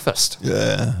your breakfast.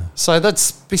 So they'd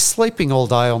be sleeping all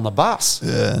day on the bus.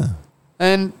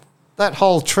 And that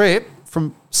whole trip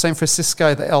from San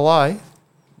Francisco to LA,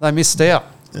 they missed out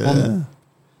on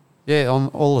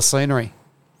all the scenery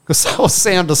because they were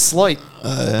sound asleep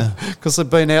because they'd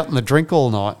been out in the drink all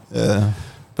night.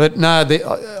 But no,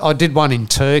 I did one in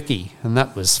Turkey and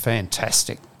that was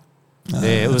fantastic.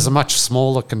 It was a much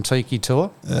smaller Kentucky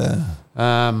tour.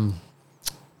 And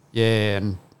they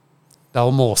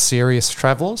were more serious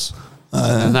travellers.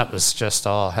 And that was just,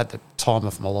 I had the time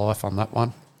of my life on that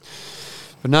one.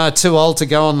 But no, too old to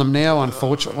go on them now,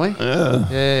 unfortunately.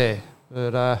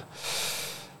 But,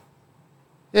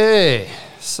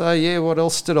 So, what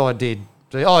else did I did?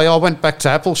 I went back to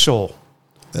Appleshaw.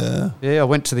 I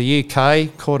went to the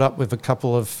UK, caught up with a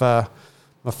couple of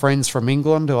my friends from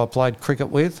England who I played cricket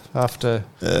with after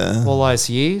all those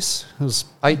years. It was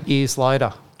 8 years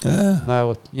later. Yeah. They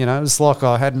were, it was like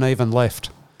I hadn't even left.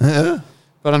 Yeah.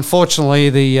 But unfortunately,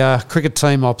 the cricket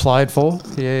team I played for,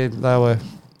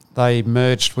 they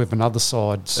merged with another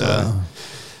side. So,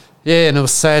 and it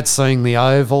was sad seeing the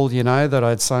Oval, that I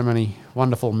had so many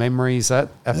wonderful memories at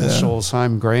Appleshaw's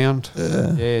home ground.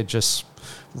 Yeah, just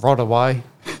rot away.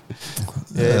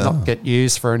 Not get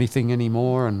used for anything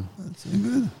anymore. And that's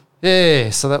good. Yeah,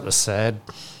 so that was sad.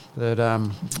 But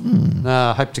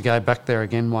I hope to go back there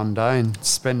again one day and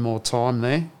spend more time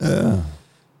there.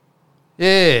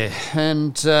 Yeah,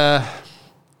 and I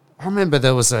remember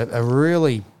there was a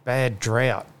really bad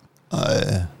drought. Oh,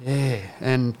 yeah. Yeah,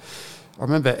 and I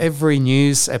remember every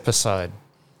news episode,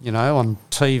 on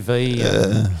TV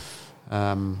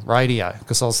and radio,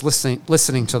 because I was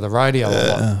listening to the radio a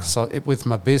lot. So with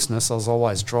my business, I was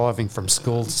always driving from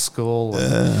school to school.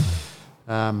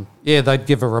 And, they'd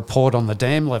give a report on the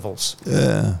dam levels.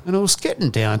 Yeah. And it was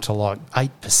getting down to like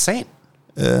 8%.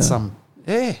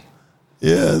 Yeah.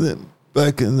 Yeah,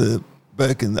 back in the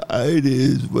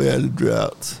 80s, we had a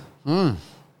drought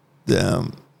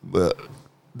down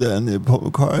near Port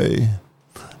Macquarie,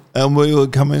 and we were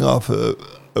coming off a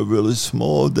really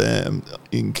small dam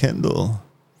in Kendall,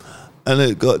 and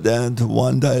it got down to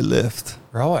 1 day left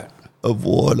of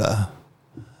water,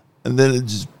 and then it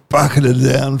just bucketed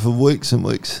down for weeks and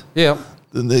weeks. Yeah.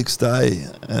 The next day,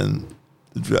 and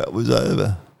the drought was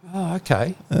over. Oh,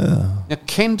 okay. Now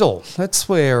Kendall, that's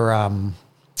where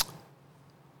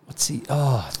what's he?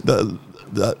 Oh,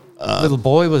 that little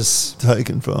boy was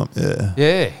taken from.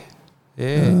 Yeah.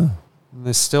 And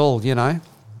they're still,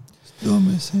 still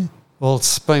missing. Well,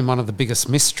 it's been one of the biggest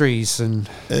mysteries in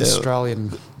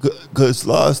Australian. Because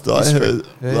last I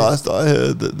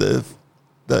heard that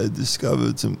they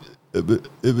discovered some of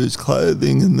his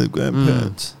clothing in the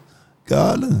grandparents'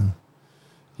 garden.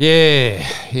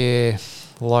 Yeah.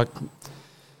 Like,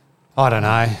 I don't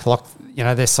know. Like,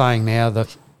 they're saying now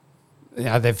that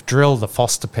they've drilled the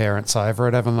foster parents over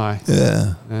it, haven't they?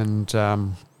 Yeah. And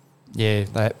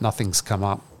nothing's come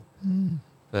up.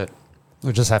 But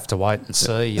we'll just have to wait and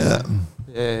see.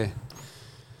 Yeah.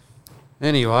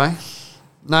 Anyway,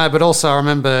 no, but also I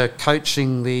remember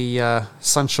coaching the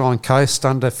Sunshine Coast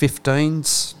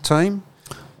under-15s team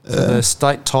for the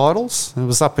state titles. It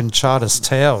was up in Charters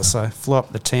Tower, so I flew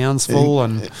up the Townsville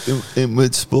in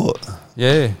which sport?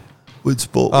 Yeah. Which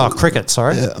sport? Oh, cricket,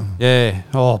 sorry. Yeah.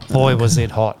 Oh, boy, was it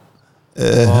hot.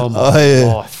 Oh, my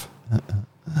life.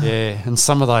 Yeah, and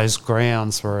some of those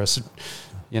grounds were,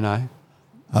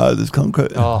 hard as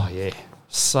concrete. Oh, yeah.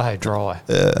 So dry.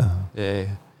 Yeah.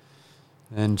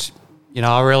 And,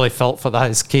 I really felt for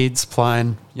those kids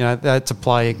playing, they had to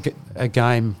play a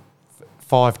game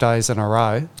 5 days in a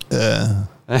row. Yeah.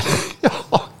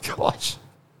 Oh, gosh.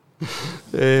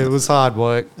 Yeah, it was hard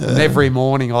work. And every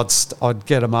morning I'd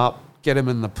get them up, get them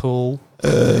in the pool,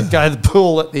 go to the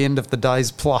pool at the end of the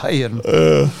day's play. And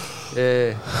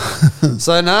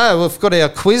So, we've got our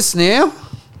quiz now.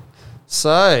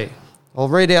 So, I'll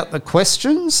read out the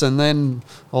questions and then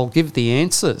I'll give the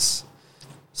answers.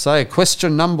 So,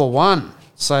 question number 1.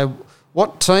 So,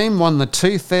 what team won the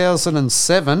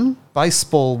 2007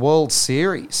 Baseball World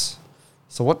Series?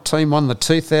 So, what team won the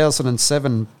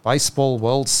 2007 Baseball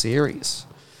World Series?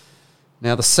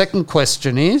 Now, the second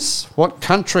question is, what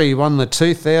country won the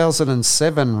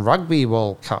 2007 Rugby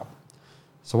World Cup?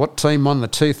 So, what team won the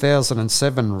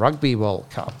 2007 Rugby World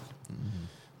Cup?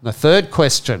 The third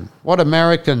question, what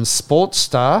American sports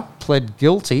star pled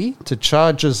guilty to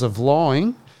charges of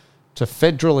lying to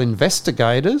federal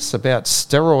investigators about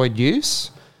steroid use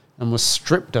and was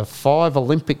stripped of 5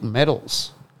 Olympic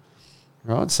medals?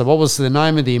 Right, so what was the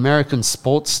name of the American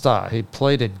sports star who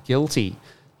pleaded guilty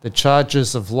to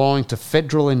charges of lying to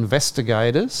federal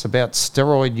investigators about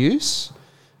steroid use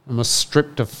and was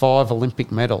stripped of 5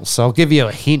 Olympic medals? So I'll give you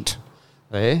a hint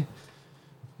there.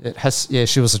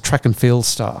 She was a track and field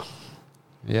star.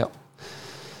 Yep.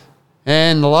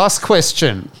 And the last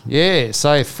question.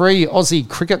 So 3 Aussie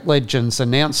cricket legends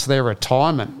announced their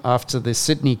retirement after the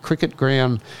Sydney Cricket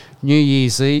Ground New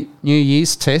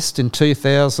Year's Test in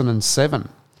 2007.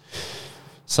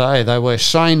 So they were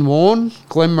Shane Warne,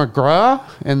 Glenn McGrath,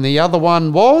 and the other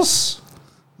one was...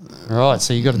 Right,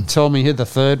 so you got to tell me who the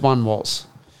third one was.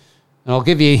 And I'll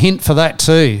give you a hint for that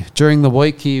too. During the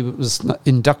week, he was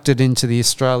inducted into the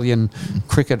Australian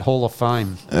Cricket Hall of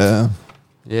Fame.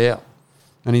 Yeah.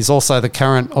 And he's also the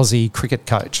current Aussie cricket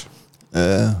coach.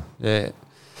 Yeah.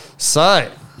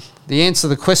 So, the answer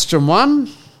to question 1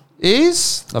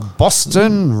 is the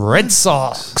Boston Red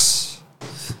Sox.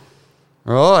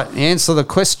 Right, the answer to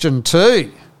question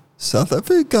 2. South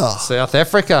Africa. South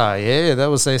Africa, yeah, that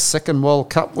was their second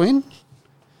World Cup win.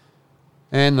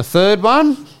 And the third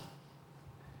one,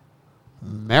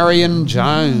 Marion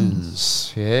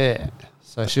Jones, yeah.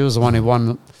 So she was the one who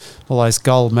won all those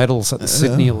gold medals at the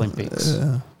Sydney Olympics.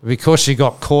 Yeah. Because she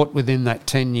got caught within that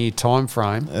 10-year time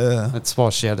frame, that's why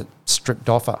she had it stripped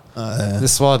off her.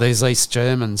 That's why these East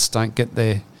Germans don't get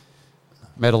their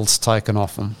medals taken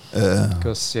off them.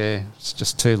 Because, it's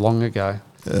just too long ago.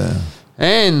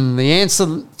 And the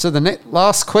answer to the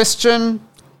last question,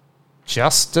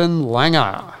 Justin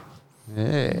Langer.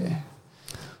 Yeah.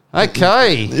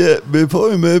 Okay. Yeah, before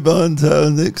we move on to our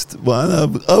next one,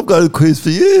 I've got a quiz for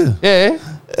you. Yeah.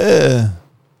 Yeah.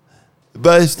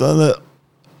 Based on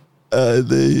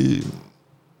the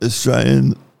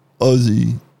Australian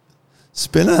Aussie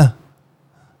spinner.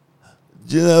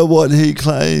 Do you know what he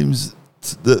claims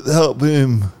that helped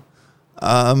him?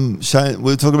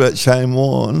 We're talking about Shane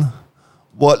Warne.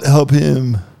 What helped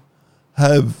him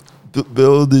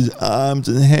build his arms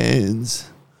and hands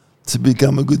to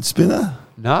become a good spinner?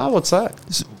 No, what's that?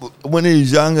 When he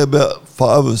was young, about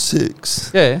 5 or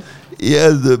 6, he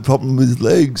had the problem with his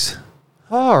legs.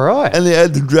 Oh, right. And he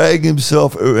had to drag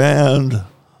himself around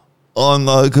on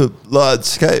like a large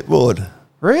skateboard.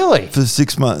 Really? For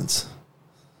 6 months.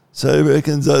 So he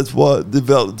reckons that's what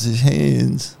developed his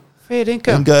hands. Fair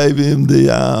dinkum. And gave him the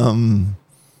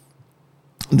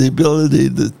ability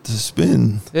to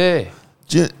spin. Yeah.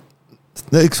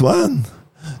 Next one.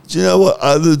 Do you know what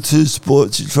other 2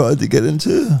 sports he tried to get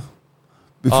into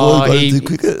before he got into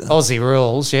cricket? Aussie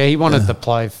rules. Yeah, he wanted to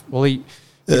play. He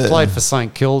played for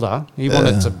St Kilda. He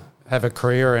wanted to have a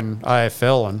career in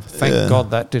AFL, and thank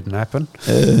God that didn't happen.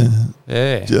 Yeah.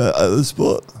 Do you know other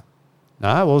sport?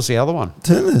 No, what was the other one?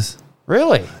 Tennis.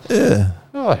 Really? Yeah.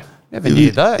 Oh, never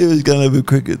knew that. He was going to have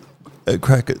a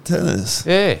crack at tennis.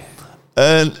 Yeah.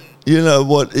 And you know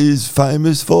what he's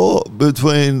famous for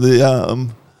between the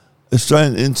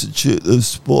Australian Institute of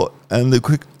Sport and the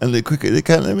Cricket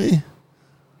Academy?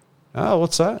 Oh,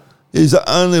 what's that? He's the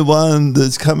only one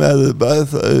that's come out of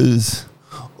both those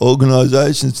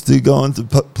organisations to go on to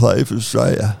play for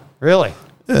Australia. Really?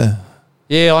 Yeah.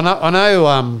 Yeah, I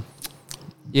know.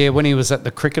 When he was at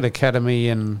the Cricket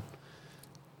Academy,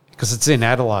 because it's in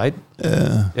Adelaide.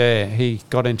 Yeah, he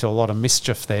got into a lot of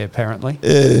mischief there, apparently.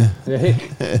 Yeah.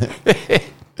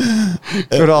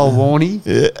 Good old Warnie.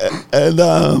 Yeah, and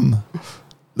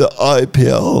the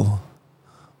IPL,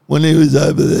 when he was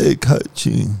over there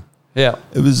coaching, it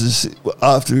was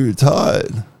after he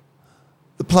retired,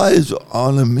 the players were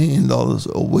on $1 million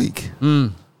a week.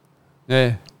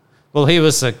 Yeah. Well, he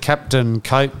was the captain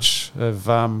coach of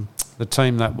the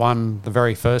team that won the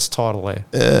very first title there.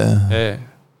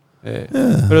 Yeah.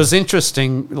 But it was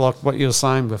interesting, like what you were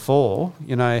saying before,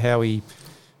 you know, how he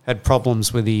had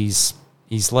problems with his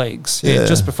legs. Yeah,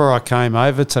 just before I came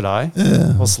over today,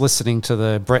 I was listening to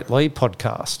the Brett Lee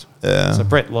podcast. Yeah. So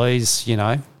Brett Lee's, you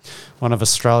know, one of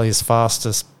Australia's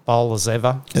fastest bowlers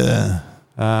ever. Yeah.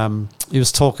 He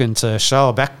was talking to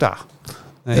Shoaib Akhtar.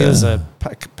 He was a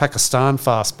Pakistan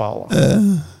fast bowler.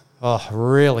 Oh,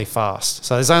 really fast.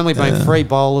 So there's only been 3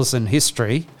 bowlers in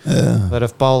history that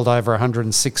have bowled over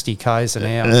 160 Ks an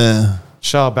hour.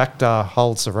 Shoaib Akhtar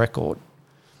holds the record.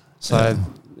 So,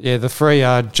 the 3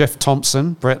 are Jeff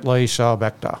Thompson, Brett Lee, Shoaib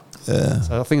Akhtar.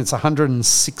 So I think it's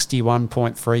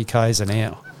 161.3 Ks an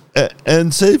hour.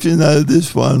 And see if you know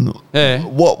this one.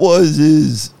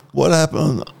 What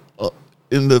happened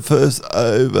in the first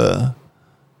over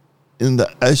in the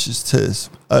Ashes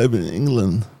test over in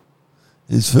England?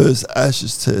 His first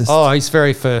Ashes test. Oh, his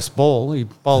very first ball. He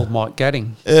bowled Mike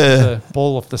Gatting. The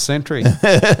ball of the century.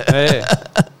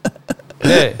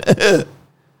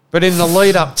 But in the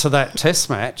lead up to that test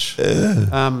match,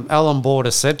 Alan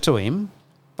Border said to him,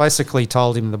 basically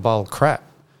told him to bowl crap.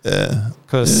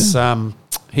 Because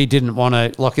he didn't want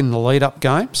to, like in the lead up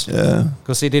games,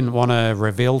 because he didn't want to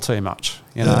reveal too much,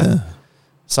 you know.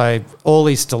 So all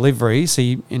his deliveries,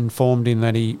 he informed him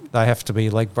that they have to be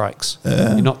leg breaks.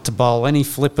 You're not to bowl any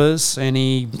flippers,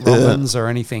 any robins or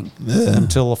anything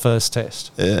until the first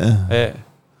test. No,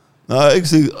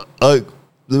 actually, the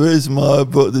reason why I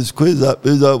brought this quiz up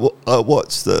is I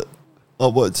watched it. I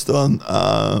watched on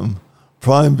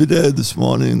Prime Video this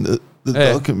morning the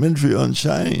documentary on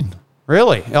Shane.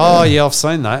 Really? Oh, yeah, I've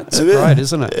seen that. It's great,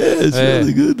 isn't it? Yeah, it's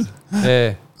really good.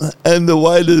 Yeah. And the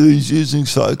way that he's using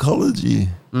psychology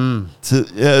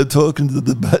to talking to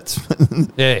the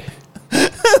batsman. Yeah.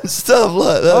 And stuff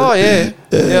like that. Oh, yeah.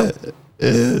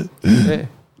 Yeah.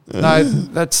 No,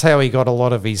 that's how he got a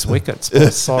lot of his wickets, by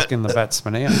psyching the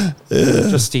batsman out.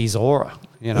 Just his aura,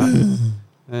 you know.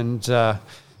 And,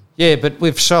 Yeah, but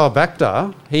with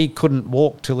Shoabakta, he couldn't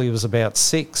walk till he was about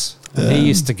 6. And he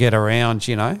used to get around,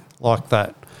 like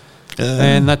that.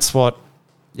 And that's what,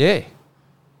 he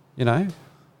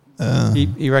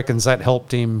reckons that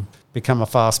helped him become a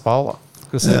fast bowler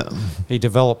because he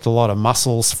developed a lot of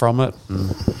muscles from it.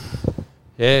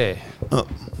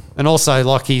 And also,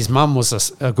 like, his mum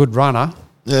was a good runner.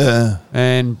 Yeah.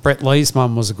 And Brett Lee's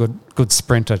mum was a good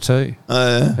sprinter too.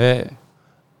 And,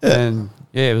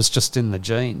 it was just in the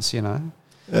genes, Yeah.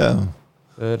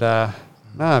 But,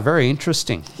 no, very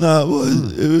interesting. No,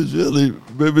 it was really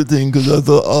riveting because I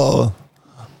thought,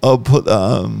 I'll put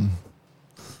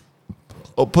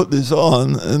this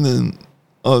on and then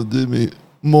I'll do me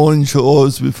morning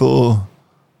chores before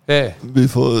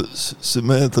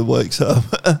Samantha wakes up.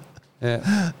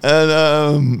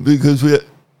 And because we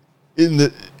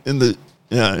in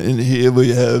here we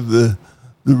have the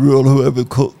rule: whoever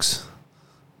cooks,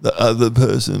 the other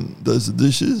person does the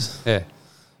dishes. Yeah.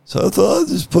 So I thought I'd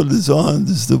just put this on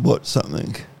just to watch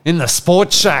something. In the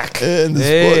sports shack. Yeah, in the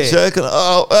sports shack. And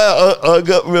I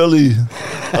got really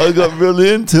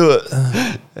into it.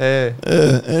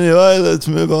 Anyway, let's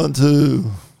move on to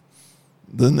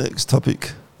the next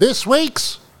topic. This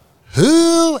week's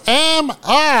Who Am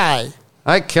I?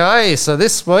 Okay, so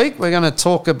this week we're going to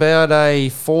talk about a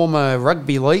former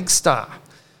rugby league star.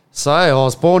 So I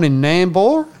was born in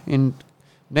Nambour,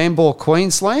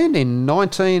 Queensland in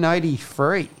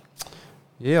 1983.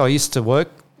 Yeah, I used to work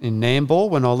in Nambour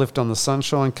when I lived on the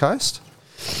Sunshine Coast.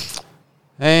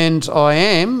 And I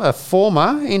am a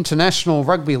former international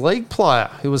rugby league player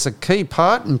who was a key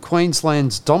part in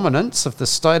Queensland's dominance of the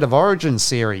State of Origin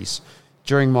series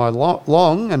during my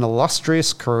long and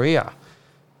illustrious career.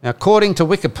 Now, according to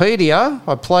Wikipedia,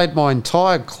 I played my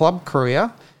entire club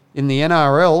career in the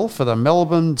NRL for the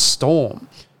Melbourne Storm,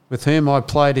 with whom I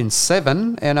played in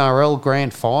 7 NRL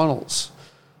grand finals.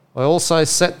 I also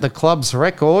set the club's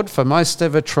record for most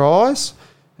ever tries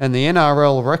and the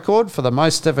NRL record for the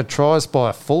most ever tries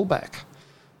by a fullback.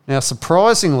 Now,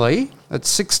 surprisingly, at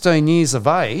 16 years of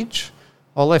age,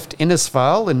 I left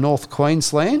Innisfail in North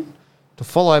Queensland to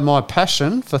follow my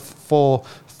passion for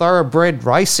thoroughbred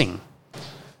racing.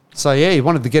 So, he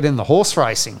wanted to get in the horse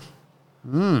racing.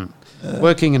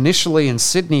 Working initially in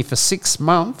Sydney for 6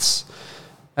 months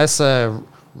as a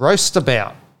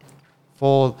roastabout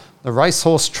for the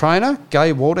racehorse trainer,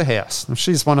 Gay Waterhouse. And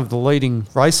she's one of the leading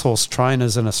racehorse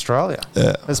trainers in Australia.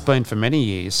 Has been for many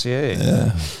years,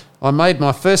 I made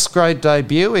my first grade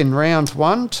debut in round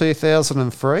 1,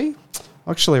 2003. I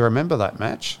actually remember that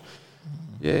match.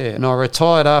 And I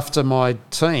retired after my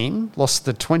team lost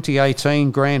the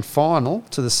 2018 grand final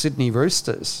to the Sydney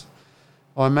Roosters.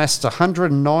 I amassed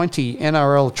 190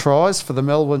 NRL tries for the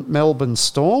Melbourne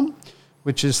Storm,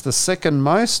 which is the second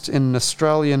most in an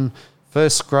Australian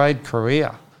first grade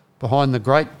career, behind the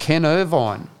great Ken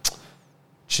Irvine.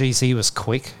 Geez, he was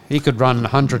quick. He could run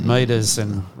 100 metres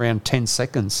in around 10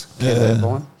 seconds, Ken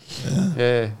Irvine.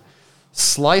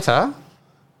 Slater.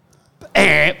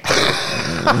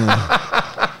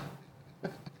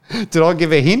 Did I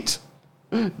give a hint?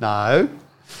 No.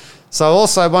 So I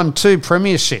also won 2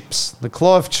 premierships, the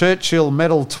Clive Churchill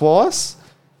Medal twice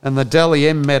and the Dally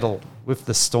M Medal with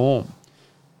the Storm.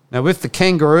 Now, with the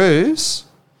Kangaroos,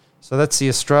 so that's the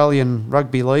Australian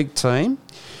Rugby League team,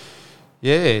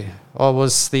 I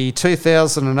was the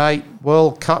 2008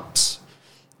 World Cup's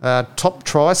top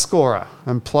try scorer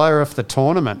and player of the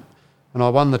tournament. And I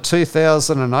won the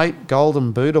 2008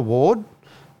 Golden Boot Award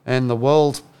and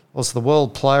was the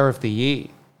World Player of the Year.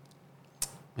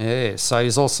 So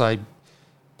he's also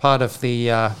part of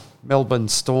the Melbourne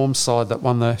Storm side that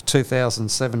won the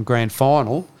 2007 grand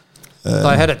final.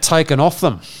 They had it taken off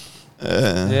them.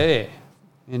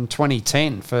 In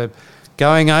 2010 for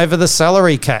going over the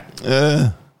salary cap.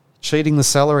 Cheating the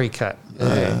salary cap.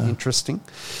 Interesting.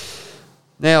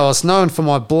 Now, I was known for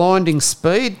my blinding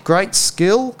speed, great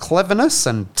skill, cleverness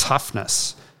and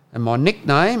toughness. And my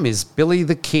nickname is Billy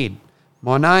the Kid.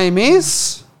 My name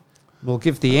is... We'll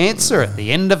give the answer at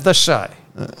the end of the show.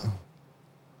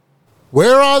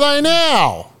 Where are they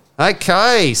now?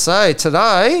 Okay, so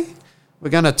today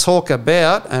we're going to talk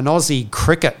about an Aussie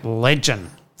cricket legend,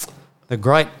 the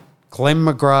great Glenn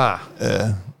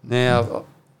McGrath. Now,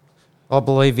 I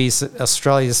believe he's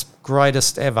Australia's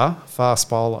greatest ever fast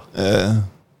bowler.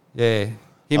 Him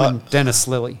and Dennis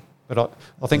Lilly. But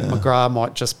I think McGrath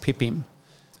might just pip him.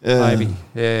 Maybe.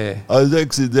 I was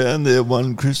actually down there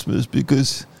one Christmas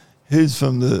because he's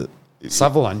from the...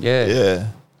 Sutherland,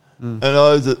 And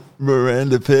I was at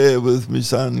Miranda Fair with my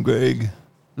son Greg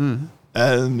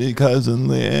and my cousin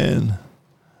Leanne.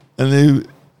 And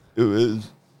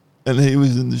he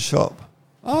was in the shop.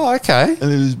 Oh, okay.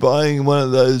 And he was buying one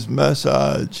of those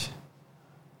massage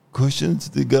cushions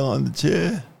to go on the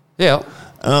chair. Yeah.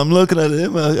 And I'm looking at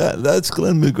him, and I go, that's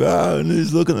Glenn McGrath, and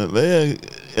he's looking at me,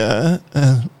 and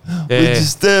we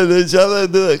just stared at each other,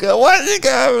 and they go, why don't you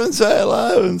go over and say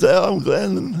hello, and say, I'm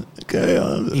Glenn, and carry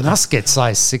on. You must get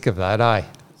so sick of that, eh?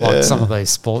 Like some of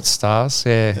these sports stars,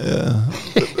 yeah.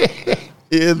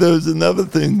 Yeah, there was another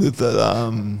thing with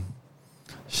that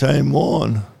Shane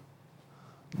Warne,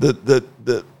 that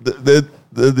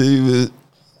he was,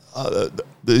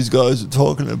 these guys are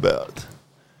talking about.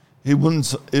 He wouldn't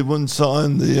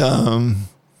sign the.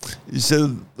 He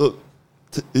said, look,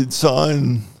 he'd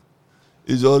sign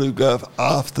his autograph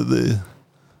after the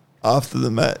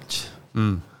match.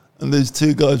 Mm. And these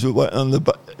two guys were waiting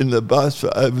in the bus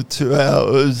for over 2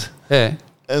 hours. Yeah.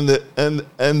 And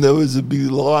there was a big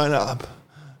lineup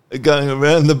going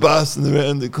around the bus and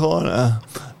around the corner.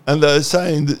 And they were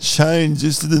saying that Shane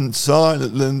just didn't sign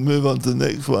it and then move on to the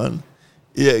next one.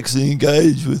 He actually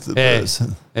engaged with the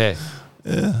person. Yeah.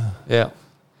 Yeah.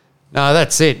 No,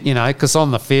 that's it, you know, because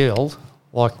on the field,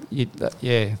 like,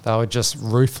 they were just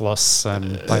ruthless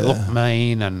and they looked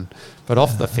mean, but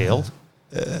off the field,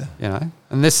 you know,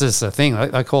 and this is the thing,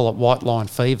 they call it white line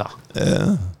fever.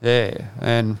 Yeah. Yeah,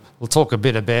 and we'll talk a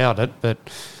bit about it, but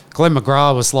Glenn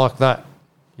McGrath was like that,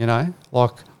 you know,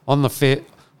 like on the field,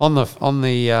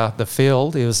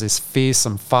 he was this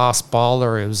fearsome fast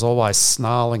bowler. He was always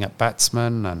snarling at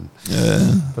batsmen,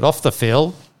 but off the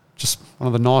field, just one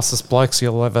of the nicest blokes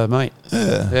you'll ever meet.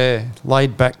 Yeah,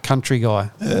 laid back country guy.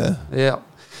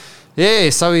 Yeah.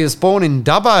 So he was born in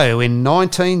Dubbo in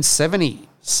 1970.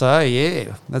 So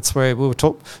yeah, that's where we were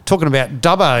talking about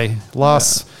Dubbo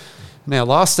in our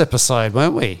last episode,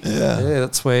 weren't we? Yeah,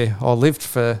 that's where I lived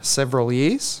for several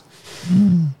years.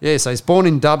 Yeah, so he's born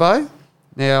in Dubbo.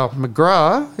 Now,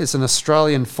 McGrath is an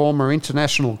Australian former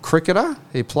international cricketer.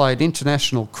 He played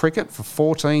international cricket for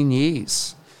 14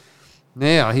 years.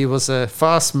 Now, he was a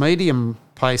fast medium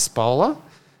pace bowler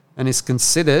and is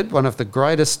considered one of the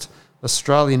greatest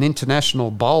Australian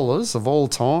international bowlers of all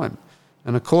time.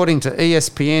 And according to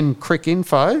ESPN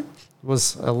Cricinfo,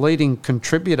 was a leading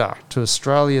contributor to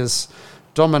Australia's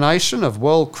domination of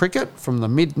world cricket from the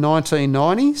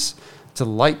mid-1990s to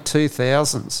late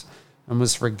 2000s and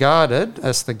was regarded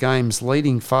as the game's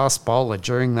leading fast bowler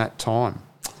during that time.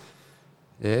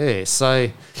 Yeah, so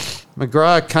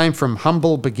McGrath came from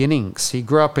humble beginnings. He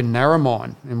grew up in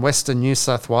Narromine in Western New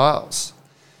South Wales.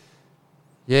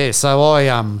 Yeah,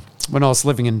 so when I was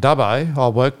living in Dubbo, I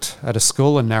worked at a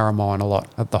school in Narromine a lot,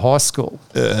 at the high school.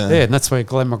 Yeah, and that's where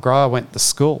Glenn McGrath went to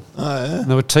school. Oh, yeah. And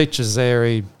there were teachers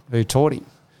there who taught him.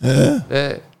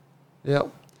 Yeah.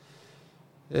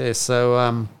 Yeah,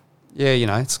 so, you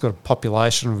know, it's got a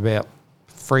population of about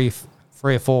 3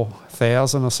 or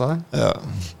 4,000 or so.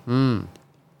 Yeah.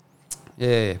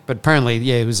 Yeah, but apparently,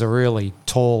 he was a really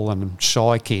tall and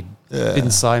shy kid. Yeah.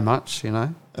 Didn't say much, you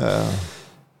know.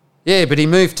 Yeah, but he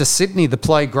moved to Sydney to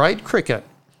play grade cricket,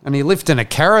 and he lived in a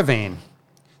caravan.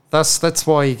 Thus, that's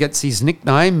why he gets his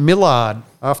nickname, Millard,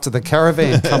 after the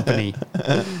caravan company.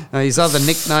 Now, his other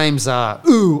nicknames are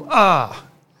Ooh Ah,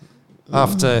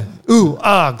 after Ooh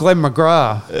Ah, Glenn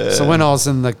McGrath. Yeah. So when I was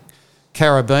in the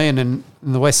Caribbean and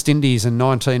in the West Indies in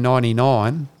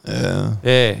 1999,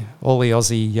 all the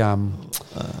Aussie,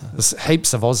 there's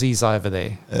heaps of Aussies over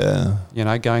there, you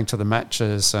know, going to the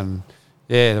matches and,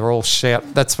 they're all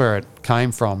shout. That's where it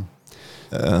came from,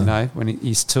 you know, when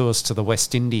his tours to the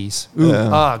West Indies. Ooh,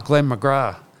 Glenn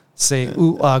McGrath. See,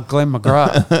 Glenn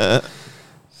McGrath.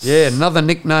 Yeah, another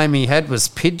nickname he had was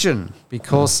Pigeon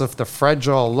because of the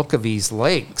fragile look of his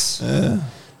legs.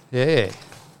 Yeah.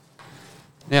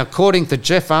 Now, according to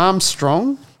Jeff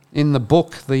Armstrong, in the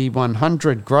book The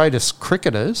 100 Greatest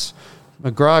Cricketers,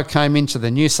 McGrath came into the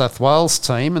New South Wales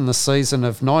team in the season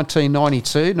of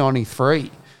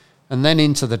 1992-93 and then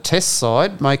into the Test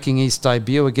side, making his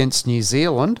debut against New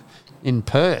Zealand in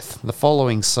Perth the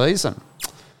following season.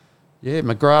 Yeah,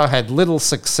 McGrath had little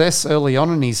success early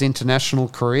on in his international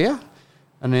career,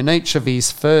 and in each of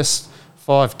his first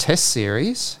 5 Test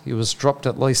series, he was dropped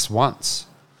at least once.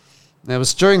 Now, it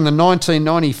was during the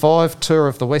 1995 tour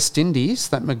of the West Indies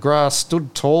that McGrath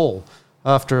stood tall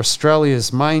after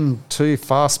Australia's main 2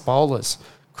 fast bowlers,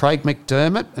 Craig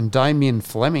McDermott and Damien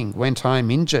Fleming, went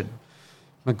home injured.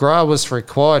 McGrath was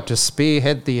required to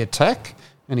spearhead the attack,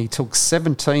 and he took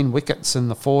 17 wickets in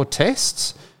the 4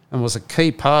 tests and was a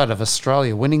key part of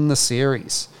Australia winning the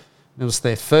series. It was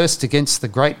their first against the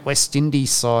great West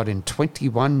Indies side in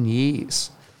 21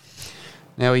 years.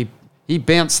 Now, he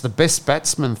bounced the best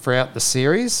batsman throughout the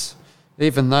series,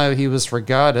 even though he was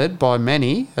regarded by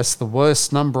many as the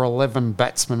worst number 11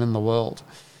 batsman in the world.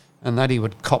 and that he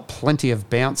would cop plenty of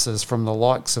bounces from the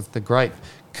likes of the great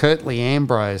Curtly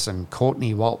Ambrose and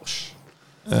Courtney Walsh.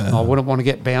 I wouldn't want to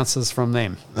get bounces from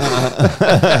them.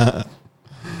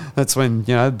 That's when,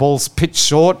 the ball's pitched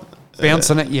short,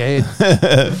 bouncing at your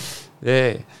head.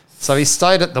 Yeah. So he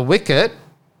stayed at the wicket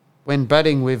when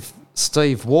batting with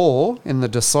Steve Waugh in the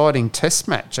deciding test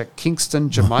match at Kingston,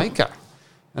 Jamaica,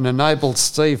 and enabled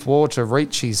Steve Waugh to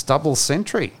reach his double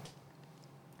century.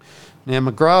 Now,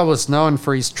 McGrath was known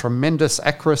for his tremendous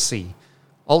accuracy,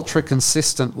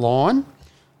 ultra-consistent line,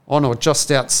 on or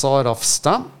just outside off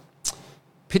stump,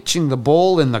 pitching the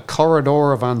ball in the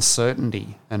corridor of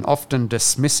uncertainty and often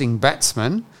dismissing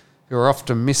batsmen who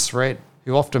often misread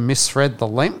the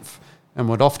length and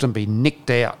would often be nicked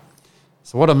out.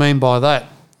 So what I mean by that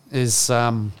is,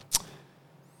 when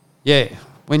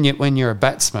you're a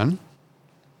batsman,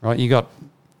 right, you got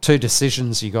two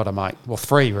decisions you got to make. Well,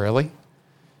 three really.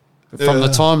 From the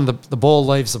time the ball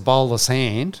leaves the bowler's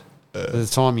hand to the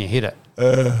time you hit it.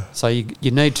 So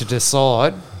you need to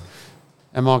decide,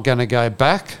 am I going to go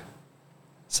back?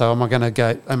 So am I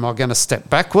going to step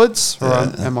backwards or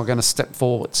am I going to step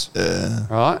forwards?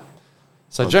 Right?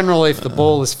 So generally if the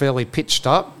ball is fairly pitched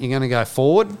up, you're going to go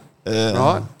forward,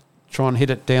 right? Try and hit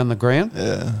it down the ground.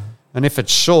 And if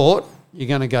it's short, you're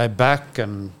going to go back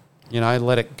and,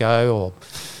 let it go, or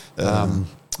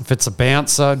if it's a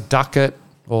bouncer, duck it,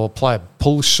 or play a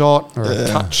pull shot or a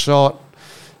cut shot.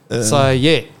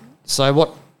 So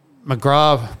what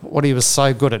McGrath, what he was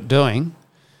so good at doing,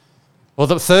 well,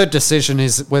 the third decision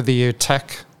is whether you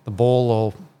attack the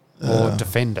ball or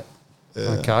defend it.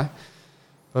 Okay.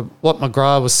 But what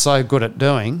McGrath was so good at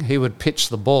doing, he would pitch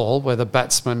the ball where the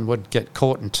batsman would get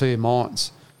caught in two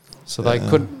minds. So they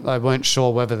weren't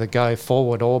sure whether to go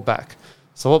forward or back.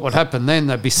 So what would happen then,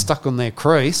 they'd be stuck on their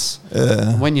crease.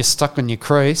 And when you're stuck on your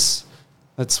crease,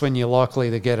 that's when you're likely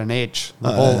to get an edge. The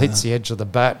ball hits the edge of the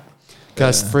bat,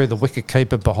 goes through the wicket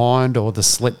keeper behind or the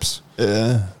slips.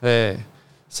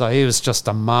 So he was just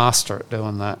a master at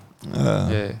doing that.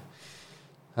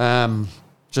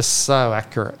 Just so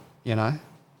accurate,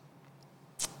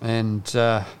 And,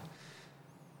 so,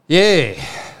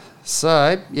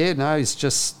 he's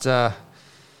just... so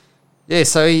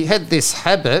he had this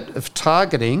habit of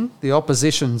targeting the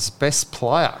opposition's best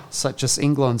player, such as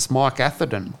England's Mike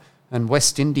Atherton and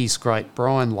West Indies' great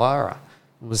Brian Lara,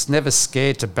 and was never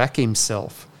scared to back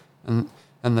himself and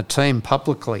the team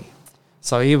publicly.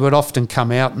 So he would often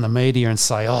come out in the media and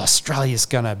say, we're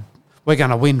going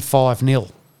to win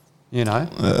 5-0,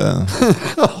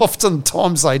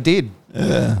 Oftentimes they did.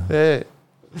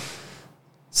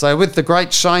 So with the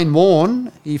great Shane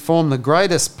Warne, he formed the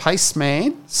greatest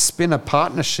paceman spinner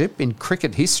partnership in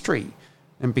cricket history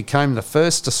and became the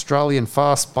first Australian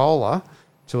fast bowler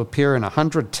to appear in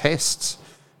 100 tests.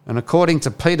 And according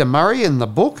to Peter Murray in the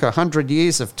book, 100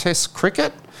 Years of Test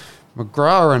Cricket,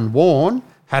 McGrath and Warne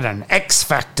had an X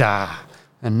factor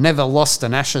and never lost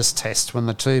an Ashes test when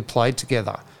the two played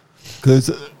together. Because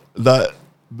their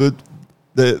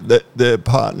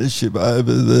partnership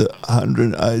over the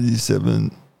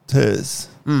 187 tests,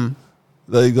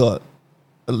 they got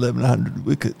 1,100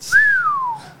 wickets.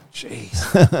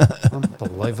 Jeez.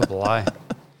 Unbelievable, eh?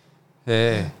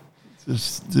 Yeah.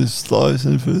 Just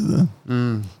slicing through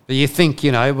them. But you think,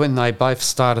 when they both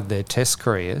started their test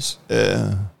careers,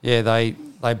 they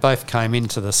both came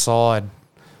into the side.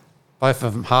 Both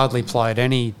of them hardly played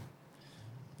any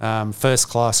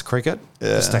first-class cricket,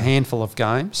 just a handful of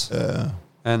games,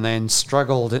 and then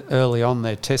struggled early on in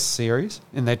their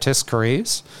test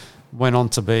careers, went on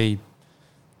to be,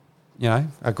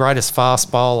 our greatest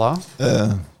fast bowler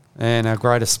and our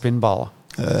greatest spin bowler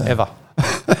ever.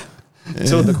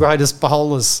 Two of the greatest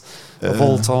bowlers of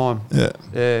all time.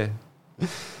 So,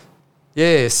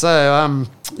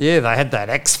 they had that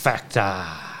X factor.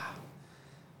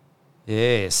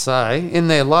 So in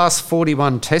their last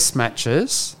 41 test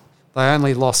matches, they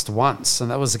only lost once,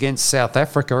 and that was against South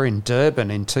Africa in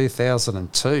Durban in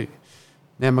 2002.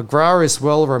 Now, McGrath is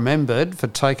well remembered for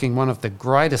taking one of the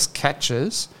greatest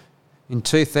catches in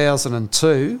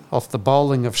 2002 off the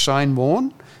bowling of Shane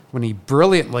Warne, when he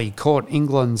brilliantly caught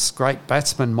England's great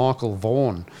batsman Michael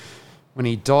Vaughan when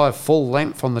he dived full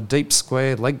length on the deep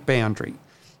square leg boundary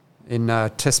in a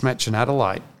test match in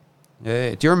Adelaide.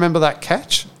 Do you remember that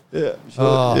catch? Sure.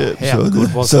 How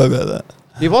good was Sorry it? about that.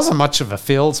 He wasn't much of a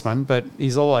fieldsman, but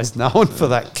he's always known for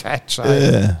that catch. So,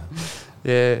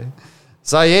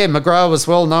 McGrath was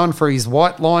well known for his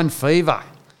white line fever.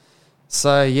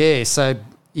 So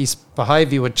his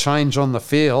behaviour would change on the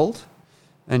field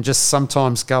and just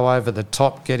sometimes go over the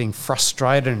top, getting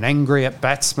frustrated and angry at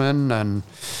batsmen. And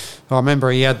I remember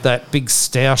he had that big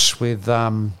stoush with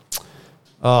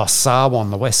Sarwan,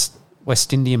 the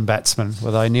West Indian batsman,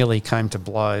 where they nearly came to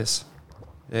blows.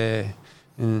 Yeah,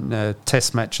 in a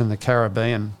test match in the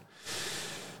Caribbean.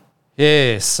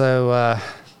 Yeah, so,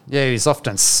 he's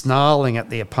often snarling at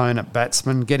the opponent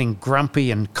batsman, getting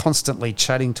grumpy and constantly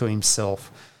chatting to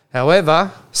himself.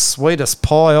 However, sweetest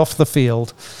pie off the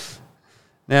field.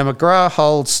 Now, McGrath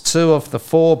holds 2 of the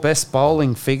 4 best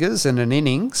bowling figures in an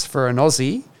innings for an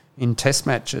Aussie in test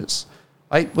matches.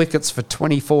 8 wickets for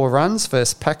 24 runs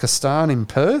versus Pakistan in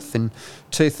Perth in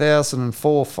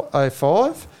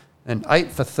 2004-05 and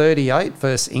 8 for 38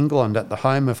 versus England at the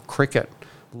home of cricket,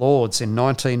 Lords, in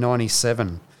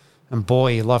 1997. And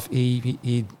boy,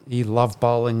 he loved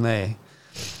bowling there.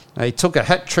 He took a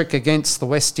hat-trick against the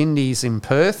West Indies in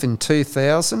Perth in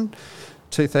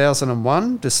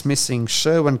 2001, dismissing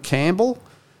Sherwin Campbell,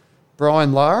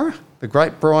 Brian Lara, the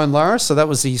great Brian Lara, so that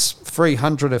was his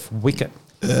 300th wicket.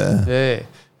 Yeah,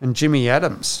 and Jimmy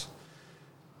Adams.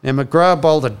 Now, McGrath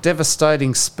bowled a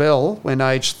devastating spell when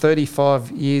aged 35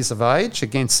 years of age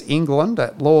against England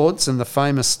at Lords in the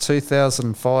famous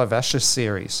 2005 Ashes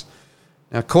series.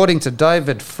 Now, according to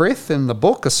David Frith in the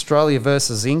book Australia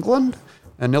versus England,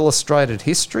 an illustrated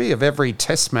history of every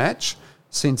test match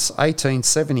since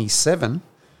 1877,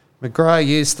 McGrath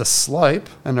used the slope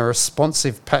and a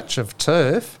responsive patch of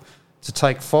turf to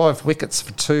take 5 wickets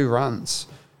for 2 runs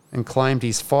and claimed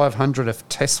his 500th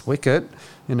test wicket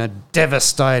in a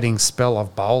devastating spell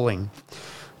of bowling.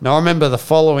 Now, I remember the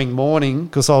following morning,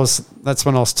 because that's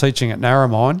when I was teaching at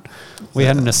Narromine, we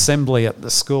had an assembly at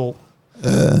the school.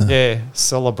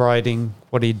 Celebrating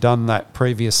what he'd done that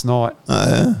previous night.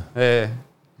 Yeah.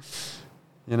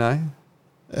 You know?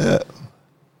 Yeah.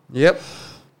 Yep.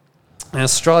 And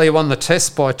Australia won the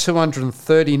test by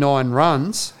 239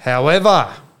 runs.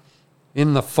 However,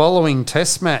 in the following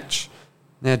test match,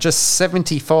 now just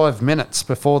 75 minutes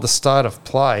before the start of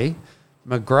play,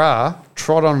 McGrath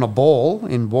trod on a ball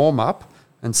in warm-up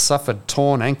and suffered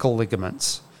torn ankle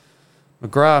ligaments.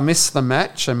 McGrath missed the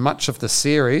match and much of the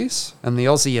series, and the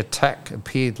Aussie attack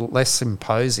appeared less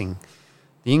imposing.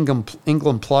 The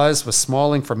England players were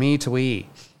smiling from ear to ear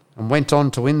and went on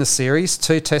to win the series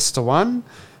 2-1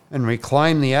 and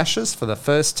reclaim the Ashes for the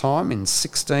first time in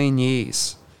 16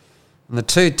 years. And the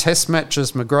 2 test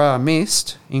matches McGrath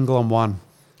missed, England won.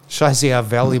 Shows you how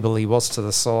valuable he was to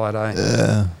the side, eh?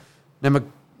 Yeah. Now,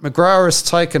 McGrath has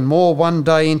taken more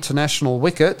one-day international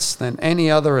wickets than any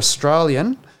other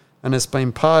Australian and has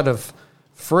been part of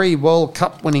 3 World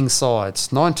Cup winning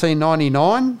sides,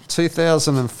 1999,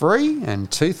 2003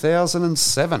 and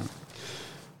 2007.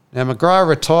 Now, McGrath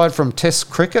retired from Test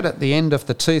cricket at the end of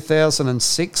the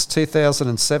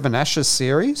 2006-2007 Ashes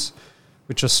series,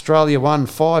 which Australia won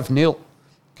 5-0,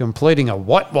 completing a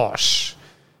whitewash.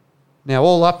 Now,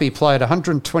 all up, he played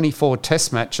 124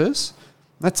 Test matches.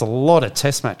 That's a lot of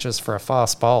Test matches for a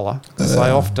fast bowler, because they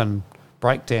often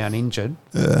break down injured.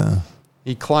 Yeah.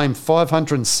 He claimed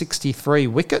 563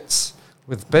 wickets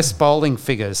with best bowling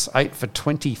figures, 8 for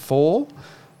 24,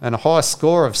 and a high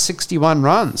score of 61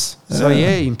 runs. So,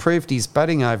 he improved his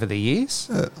batting over the years.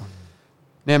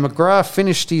 Now, McGrath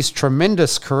finished his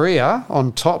tremendous career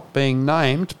on top, being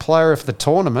named Player of the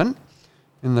Tournament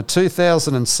in the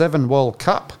 2007 World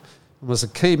Cup, and was a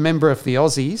key member of the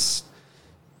Aussies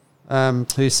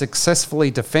who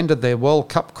successfully defended their World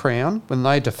Cup crown when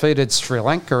they defeated Sri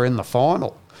Lanka in the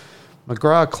final.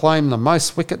 McGrath claimed the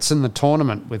most wickets in the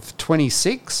tournament with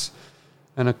 26,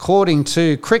 and according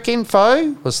to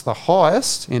Cricinfo, was the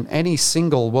highest in any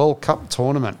single World Cup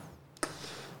tournament.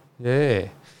 Yeah.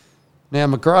 Now,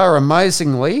 McGrath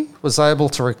amazingly was able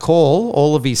to recall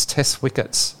all of his test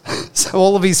wickets. So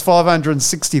all of his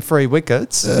 563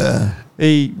 wickets,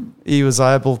 he was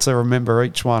able to remember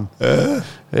each one.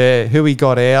 Who he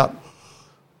got out,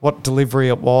 what delivery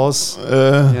it was,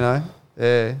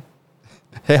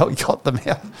 how he got them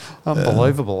out.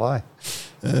 Unbelievable, eh?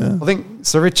 I think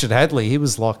Sir Richard Hadley, he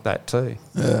was like that too.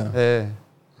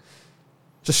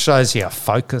 Just shows you how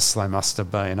focused they must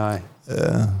have been, eh?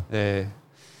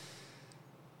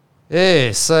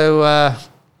 So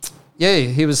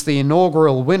he was the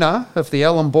inaugural winner of the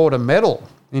Allan Border Medal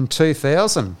in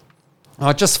 2000.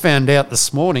 I just found out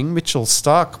this morning Mitchell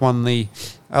Starc won the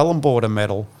Allan Border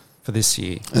Medal for this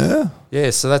year.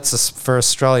 So that's for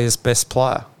Australia's best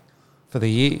player for the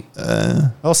year.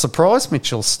 I was surprised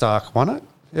Mitchell Starc won it.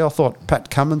 I thought Pat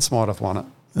Cummins might have won it.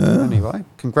 Anyway,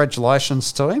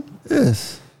 congratulations to him.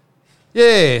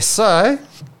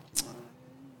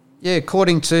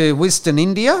 According to Wisden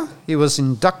India, he was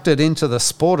inducted into the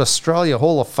Sport Australia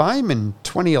Hall of Fame in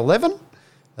 2011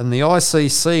 and the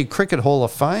ICC Cricket Hall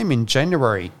of Fame in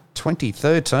January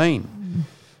 2013.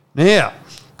 Now,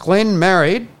 Glenn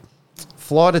married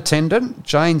flight attendant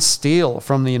Jane Steele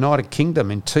from the United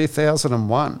Kingdom in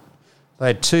 2001. They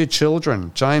had 2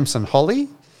 children, James and Holly,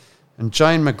 and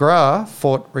Jane McGrath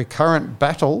fought recurrent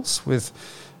battles with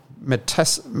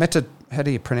metastatic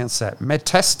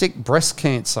breast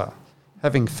cancer,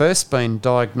 having first been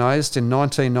diagnosed in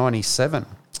 1997.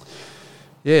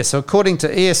 Yeah, so according to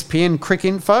ESPN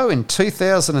Cricinfo, in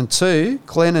 2002,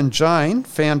 Glenn and Jane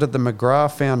founded the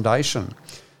McGrath Foundation,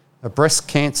 a breast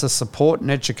cancer support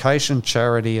and education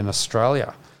charity in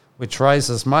Australia, which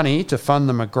raises money to fund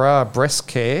the McGrath breast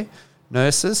care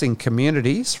nurses in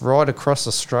communities right across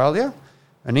Australia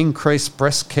and increase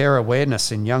breast care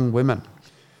awareness in young women.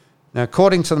 Now,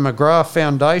 according to the McGrath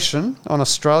Foundation, on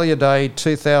Australia Day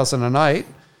 2008,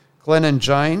 Glenn and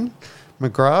Jane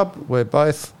McGrath were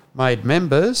both made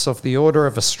members of the Order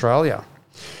of Australia.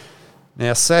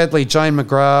 Now, sadly, Jane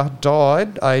McGrath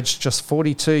died aged just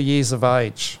 42 years of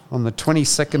age on the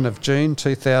 22nd of June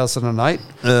 2008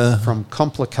 from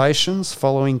complications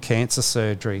following cancer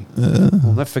surgery.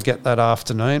 I'll never forget that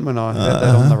afternoon when I heard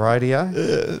that on the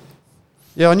radio.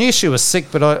 Yeah, I knew she was sick,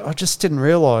 but I just didn't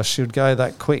realise she would go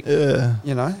that quick,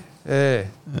 you know. Yeah.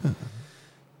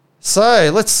 So,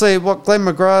 let's see what Glenn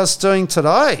McGrath's doing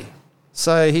today.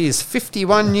 So, he is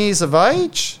 51 years of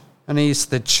age, and he's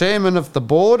the chairman of the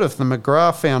board of the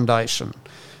McGrath Foundation,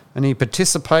 and he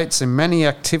participates in many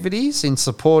activities in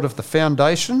support of the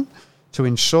foundation to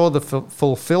ensure the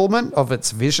fulfilment of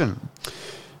its vision.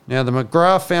 Now, the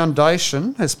McGrath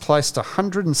Foundation has placed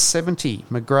 170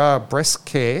 McGrath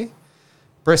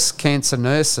breast cancer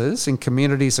nurses in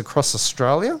communities across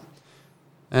Australia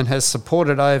and has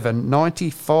supported over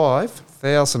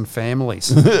 95,000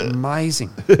 families. Amazing.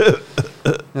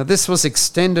 Now, this was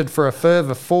extended for a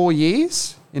further 4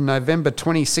 years in November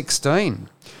 2016,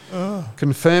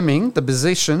 confirming the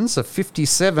positions of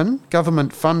 57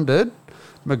 government-funded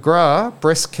McGrath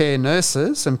breast care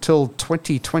nurses until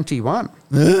 2021.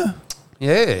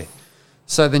 Yeah.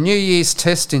 So the New Year's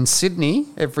test in Sydney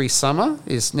every summer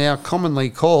is now commonly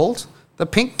called the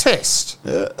Pink Test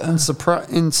in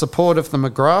support of the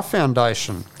McGrath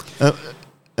Foundation.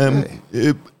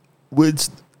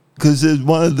 Because there's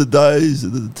one of the days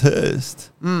of the test,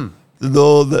 the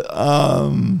law that...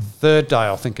 third day,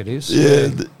 I think it is. Yeah,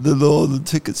 the law of the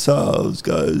ticket sales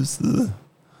goes to the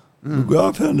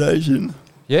McGrath Foundation.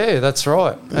 Yeah, that's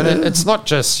right. And it's not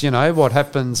just, you know, what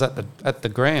happens at the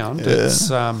ground. Yeah. It's...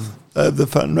 They have the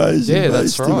fundraising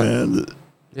based around it.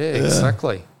 Yeah,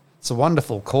 exactly. It's a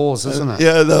wonderful cause, isn't it?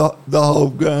 Yeah, the whole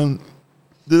ground.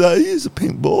 Do they use a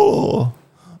pink ball or...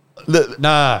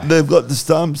 No. They've got the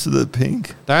stumps of the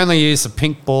pink. They only use the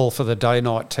pink ball for the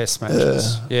day-night test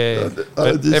matches. Yeah.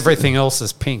 But everything else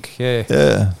is pink,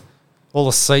 Yeah. All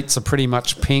the seats are pretty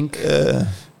much pink. Yeah.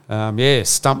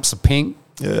 Stumps are pink.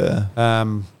 Yeah.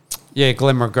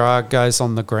 Glenn McGrath goes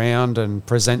on the ground and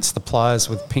presents the players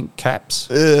with pink caps.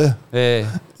 Yeah.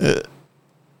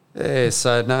 Yeah,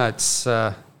 so no, it's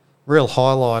a real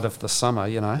highlight of the summer,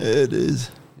 you know. Yeah, it is.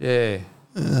 Yeah.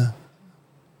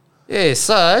 Yeah,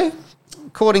 so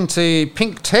according to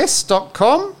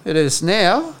pinktest.com, it is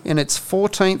now in its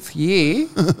 14th year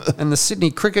and the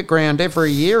Sydney Cricket Ground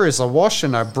every year is awash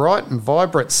in a bright and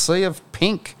vibrant sea of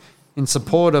pink in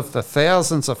support of the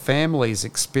thousands of families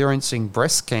experiencing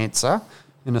breast cancer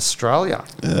in Australia.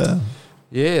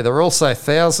 Yeah, there are also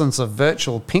thousands of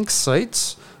virtual pink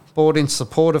seats bought in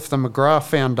support of the McGrath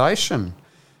Foundation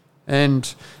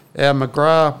and our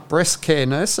McGrath breast care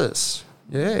nurses.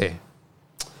 Yeah.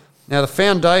 Now, the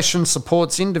foundation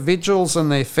supports individuals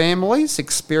and their families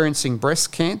experiencing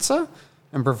breast cancer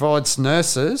and provides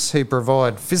nurses who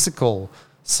provide physical,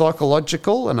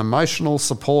 psychological and emotional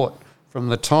support from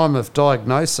the time of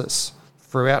diagnosis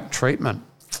throughout treatment.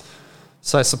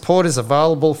 So support is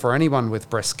available for anyone with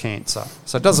breast cancer.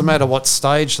 So it doesn't matter what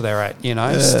stage they're at, you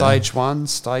know, stage 1,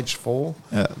 stage 4.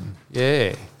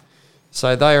 Yeah.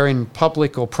 So they are in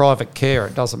public or private care,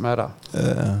 it doesn't matter.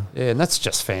 Yeah, and that's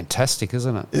just fantastic,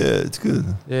 isn't it? Yeah, it's good.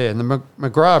 Yeah, and the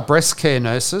McGrath breast care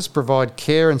nurses provide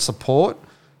care and support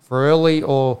for early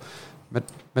or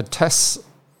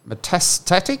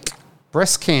metastatic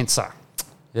breast cancer.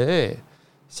 Yeah,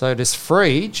 so it is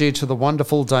free due to the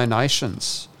wonderful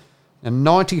donations. And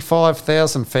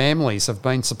 95,000 families have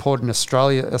been supported in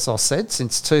Australia, as I said,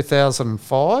 since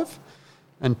 2005.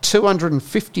 And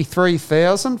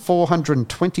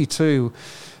 253,422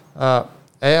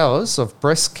 hours of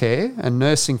breast care and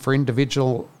nursing for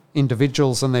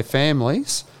individuals and their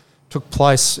families took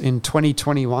place in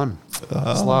 2021.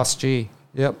 That's last year.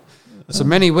 Yep. So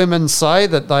many women say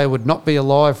that they would not be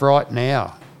alive right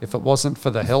now if it wasn't for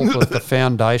the help of the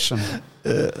foundation.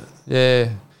 Yeah.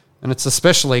 And it's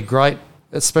especially great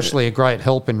especially a great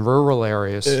help in rural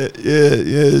areas. Where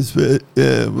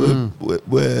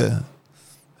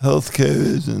healthcare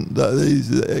isn't that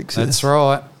easy to access. That's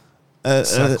right.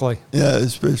 Exactly.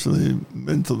 Especially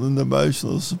mental and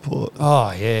emotional support.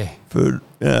 Oh yeah. For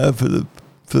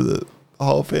the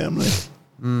whole family.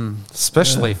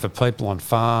 Especially for people on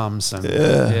farms and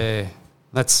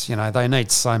that's they need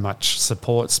so much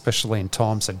support, especially in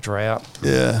times of drought.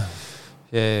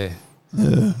 So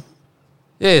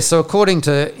according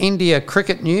to India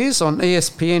Cricket News on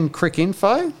ESPN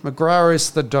Cricinfo, McGrath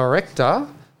is the director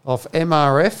of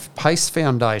MRF Pace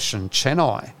Foundation,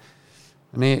 Chennai.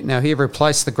 And he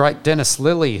replaced the great Dennis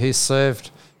Lilly, who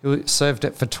served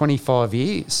it for 25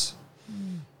 years.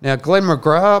 Now, Glenn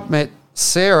McGrath met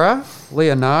Sarah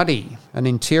Leonardi, an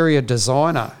interior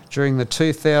designer, during the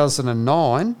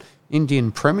 2009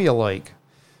 Indian Premier League.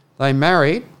 They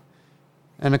married,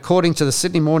 and according to the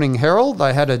Sydney Morning Herald,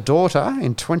 they had a daughter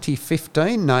in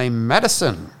 2015 named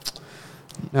Madison.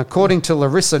 Now, according to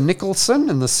Larissa Nicholson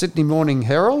in the Sydney Morning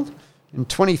Herald, in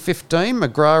 2015,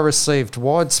 McGrath received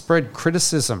widespread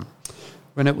criticism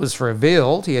when it was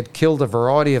revealed he had killed a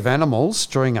variety of animals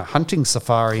during a hunting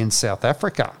safari in South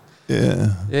Africa.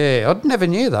 Yeah, I never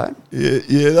knew that.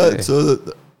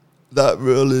 That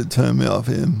really turned me off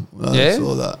him when I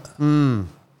saw that.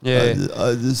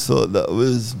 I just thought that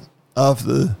was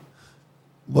after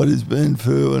what he's been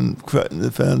through and creating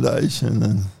the foundation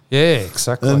and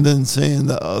exactly. And then seeing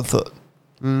that, I thought,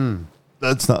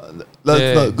 that's not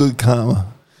good karma.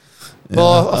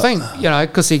 Well, I think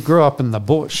because he grew up in the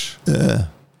bush.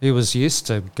 He was used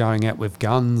to going out with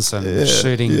guns and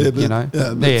shooting.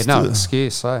 No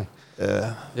excuse, eh?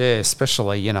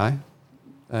 Especially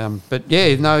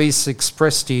he's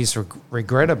expressed his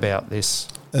regret about this.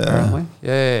 Apparently,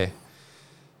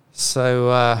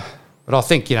 So, but I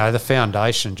think the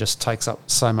foundation just takes up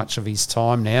so much of his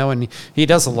time now, and he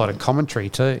does a lot of commentary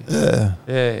too.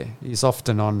 He's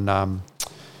often on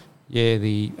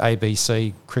the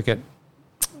ABC cricket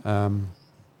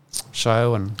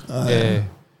show and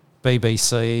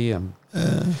BBC and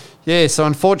so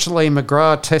unfortunately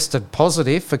McGrath tested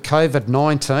positive for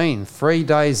COVID-19 3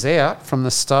 days out from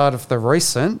the start of the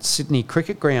recent Sydney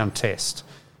Cricket Ground test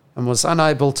and was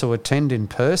unable to attend in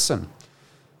person.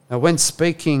 Now, when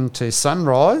speaking to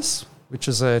Sunrise, which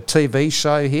is a TV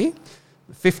show here,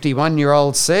 the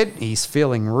 51-year-old said he's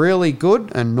feeling really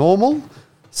good and normal,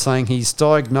 saying his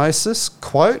diagnosis,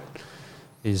 quote,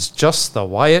 is just the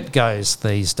way it goes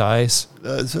these days.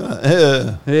 That's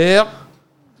right. Yep.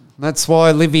 That's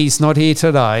why Livy's not here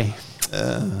today.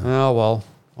 Oh,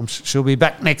 well, she'll be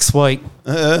back next week.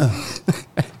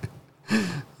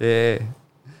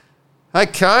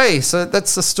 Okay, so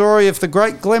that's the story of the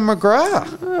great Glenn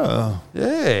McGrath. Oh.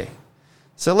 Yeah.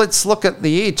 So let's look at the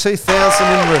year 2000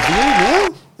 in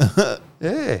review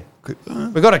now.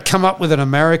 We've got to come up with an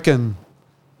American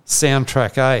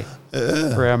soundtrack,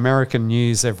 for our American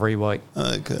news every week.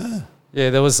 Okay. Yeah,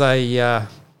 there was a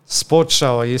sports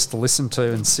show I used to listen to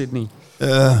in Sydney.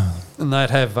 And they'd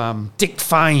have Dick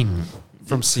Fane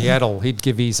from Seattle. He'd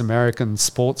give his American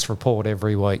sports report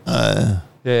every week.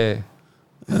 They'd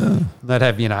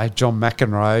have, John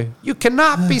McEnroe. You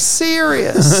cannot be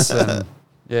serious. And,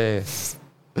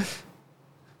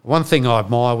 one thing I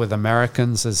admire with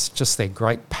Americans is just their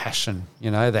great passion.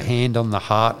 The hand on the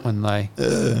heart when they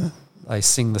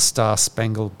sing the Star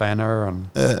Spangled Banner and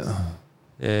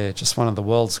just one of the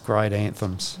world's great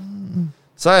anthems.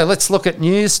 So let's look at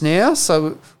news now.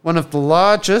 So one of the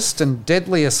largest and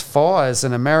deadliest fires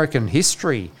in American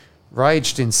history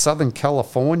raged in Southern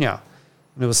California.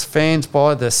 And it was fanned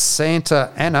by the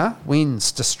Santa Ana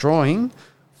winds, destroying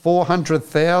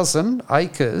 400,000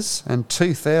 acres and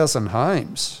 2,000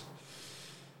 homes.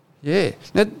 Yeah.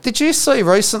 Now, did you see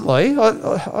recently,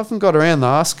 I haven't got around to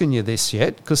asking you this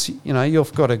yet, because,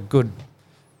 you've got a good,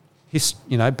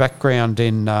 background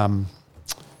in,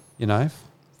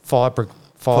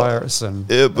 fires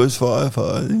and... It was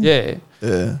firefighting.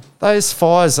 Yeah. Those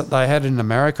fires that they had in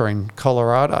America in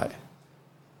Colorado,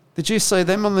 did you see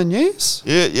them on the news?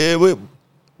 Yeah, we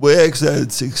actually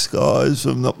had 6 guys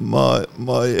from my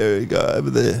area go over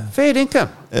there. Fair income.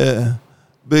 Yeah,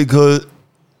 because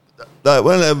they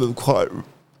went over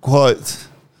quite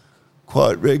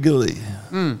regularly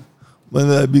when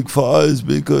they had big fires.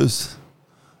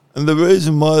 And the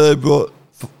reason why they brought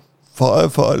bush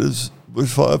firefighters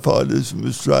from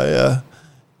Australia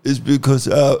is because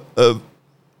of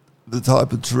the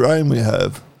type of terrain we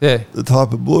have. Yeah, the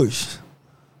type of bush.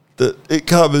 That it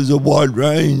covers a wide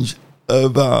range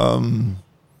of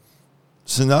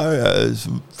scenarios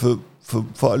for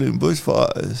fighting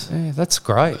bushfires. Yeah, that's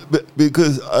great.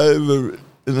 Because over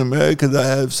in America they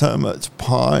have so much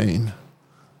pine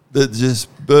that just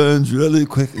burns really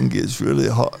quick and gets really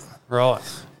hot. Right.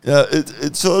 Yeah,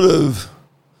 it's sort of,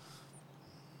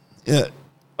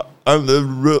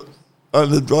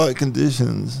 under dry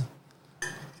conditions,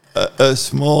 a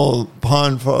small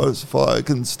pine forest fire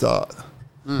can start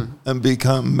and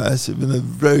become massive in a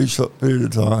very short period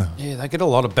of time. Yeah, they get a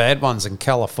lot of bad ones in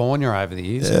California over the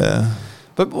years. Yeah.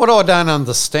 But what I don't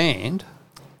understand,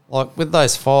 like with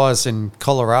those fires in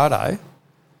Colorado,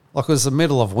 like it was the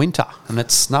middle of winter and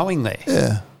it's snowing there.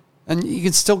 Yeah. And you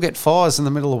can still get fires in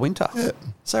the middle of winter. Yeah.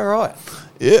 Is that right?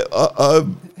 Yeah, I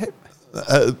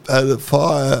had a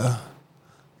fire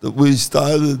that we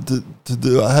started to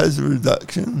do a hazard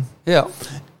reduction. Yeah.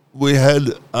 We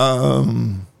had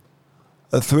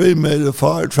a 3-metre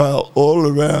fire trail all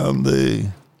around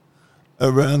the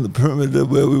perimeter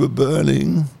where we were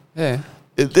burning. Yeah.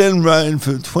 It then rained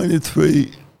for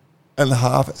 23 and a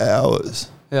half hours,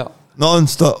 Yeah.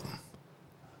 non-stop.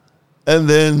 And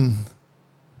then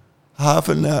half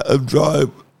an hour of dry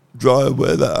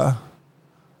weather,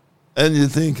 and you're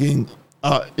thinking,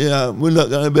 we're not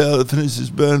going to be able to finish this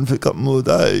burn for a couple more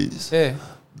days. Yeah.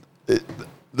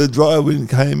 The dry wind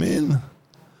came in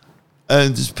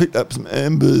and just picked up some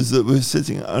embers that were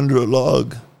sitting under a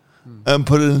log and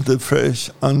put it into fresh,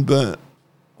 unburnt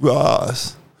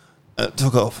grass, and it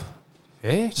took off.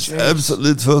 Yeah, Just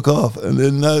absolutely took off, and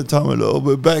then no time at all,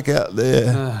 we're back out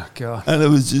there. Oh, God. And it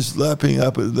was just lapping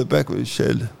up at the back of the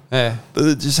shed. Yeah. But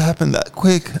it just happened that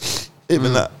quick,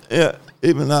 even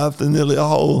after nearly a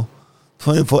whole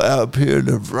 24-hour period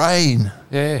of rain.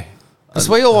 Yeah. Because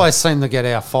we always seem to get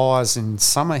our fires in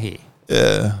summer here,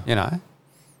 Yeah. you know.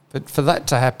 But for that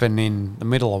to happen in the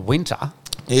middle of winter.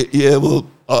 Yeah, well,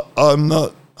 I'm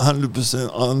not 100%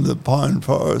 on the pine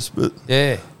forest, but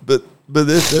Yeah. But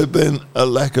if there'd been a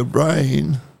lack of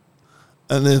rain,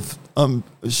 and if I'm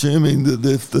assuming that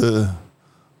if the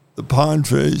pine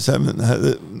trees haven't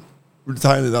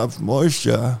retained enough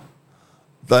moisture,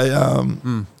 they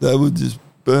would just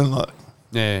burn like.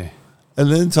 Yeah.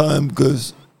 And then time,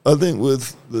 because I think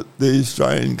with the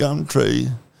Australian gum tree,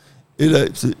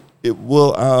 it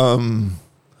will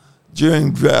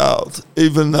during drought,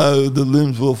 even though the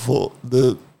limbs will fall,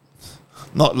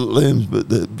 not the limbs, but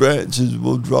the branches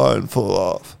will dry and fall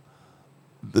off.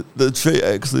 The tree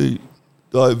actually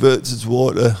diverts its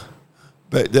water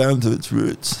back down to its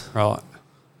roots. Right.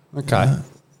 Okay. You know?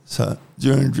 So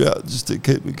during drought, just to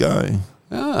keep it going.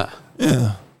 Ah.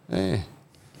 Yeah. Yeah.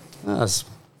 That's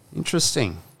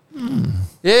interesting.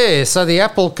 Yeah, so the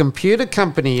Apple Computer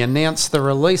Company announced the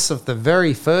release of the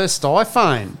very first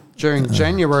iPhone during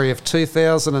January of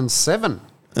 2007.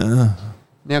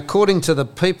 Now, according to the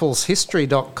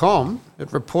peopleshistory.com, it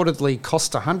reportedly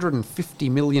cost $150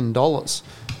 million.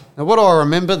 Now, what I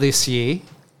remember this year...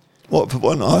 What, for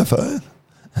one iPhone?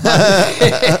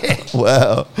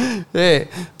 Wow. Yeah,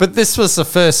 but this was the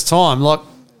first time. Like,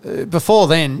 before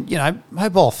then, you know,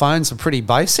 mobile phones were pretty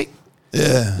basic.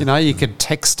 Yeah. You know, you could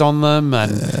text on them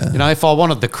and, you know, if I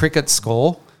wanted the cricket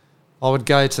score, I would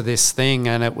go to this thing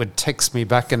and it would text me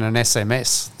back in an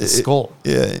SMS, the score.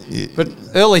 Yeah. But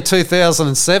early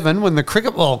 2007, when the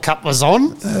Cricket World Cup was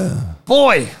on,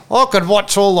 boy, I could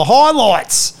watch all the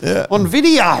highlights on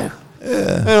video.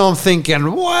 Yeah. And I'm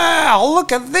thinking, wow,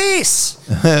 look at this.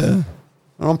 And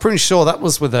I'm pretty sure that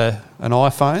was with an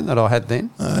iPhone that I had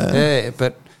then. Yeah,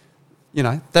 but, you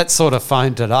know, that sort of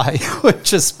phone today would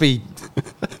just be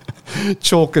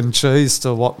chalk and cheese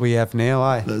to what we have now,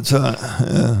 eh? That's right,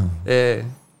 Yeah.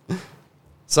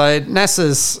 So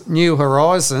NASA's New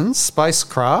Horizons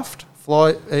spacecraft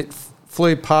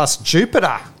flew past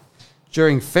Jupiter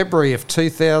during February of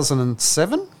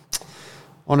 2007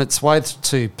 on its way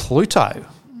to Pluto.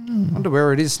 Wonder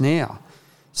where it is now.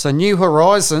 So New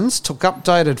Horizons took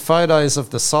updated photos of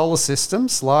the solar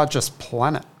system's largest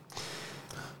planet.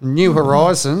 New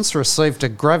Horizons received a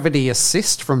gravity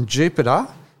assist from Jupiter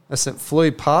as it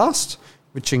flew past,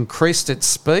 which increased its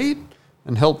speed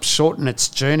and helped shorten its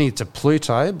journey to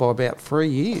Pluto by about 3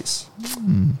 years.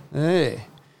 Yeah.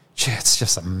 Gee, it's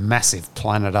just a massive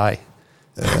planet, eh?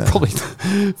 Probably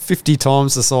 50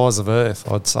 times the size of Earth,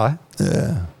 I'd say.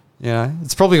 Yeah. You know,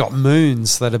 it's probably got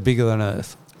moons that are bigger than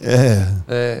Earth.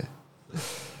 Yeah.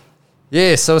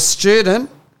 Yeah, so a student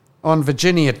on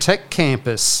Virginia Tech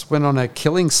campus went on a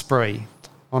killing spree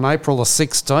on April the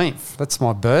 16th. That's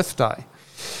my birthday.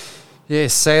 Yeah,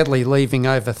 sadly leaving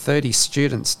over 30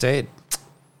 students dead.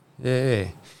 Yeah.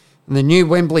 And the new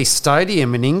Wembley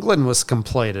Stadium in England was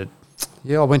completed.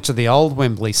 Yeah, I went to the old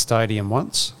Wembley Stadium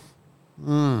once.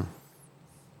 I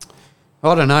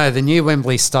don't know, the new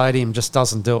Wembley Stadium just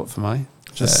doesn't do it for me,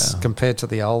 just compared to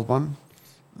the old one.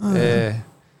 Yeah.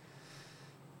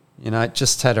 You know, it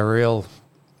just had a real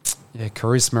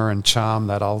charisma and charm,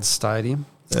 that old stadium.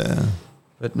 Yeah.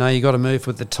 But no, you got to move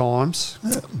with the times.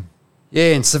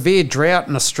 Yeah, and severe drought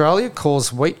in Australia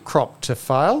caused wheat crop to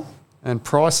fail and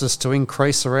prices to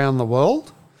increase around the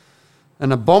world.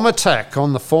 And a bomb attack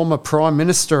on the former Prime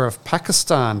Minister of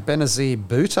Pakistan, Benazir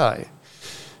Bhutto,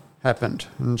 happened.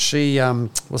 And she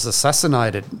was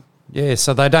assassinated. Yeah,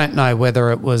 so they don't know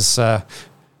whether it was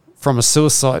from a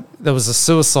suicide. There was a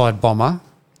suicide bomber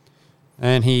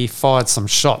and he fired some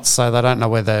shots, so they don't know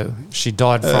whether she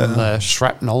died from the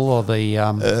shrapnel or the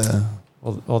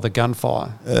or the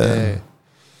gunfire.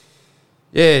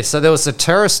 Yeah, so there was a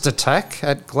terrorist attack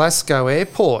at Glasgow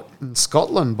Airport in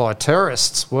Scotland by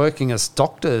terrorists working as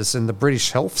doctors in the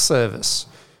British Health Service.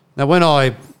 Now, when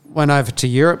I went over to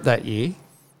Europe that year,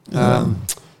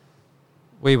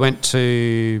 we went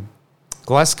to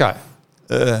Glasgow.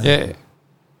 Yeah.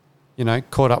 You know,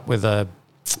 caught up with a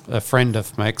friend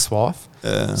of my ex-wife,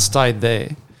 stayed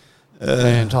there.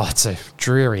 And it's a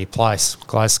dreary place,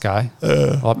 Glasgow.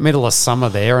 Like middle of summer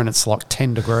there, and it's like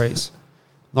 10 degrees.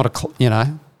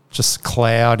 Just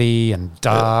cloudy and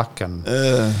dark. And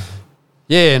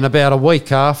and about a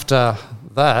week after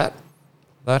that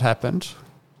happened.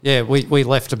 Yeah, we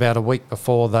left about a week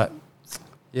before that.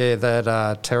 Yeah,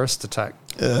 that terrorist attack.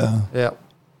 Yeah.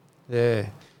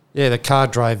 The car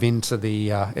drove into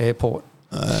the airport.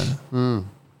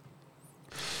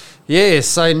 Yeah,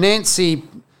 so Nancy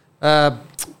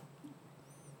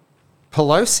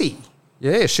Pelosi,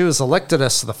 she was elected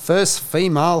as the first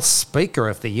female Speaker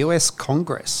of the US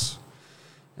Congress.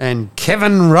 And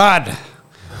Kevin Rudd,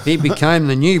 he became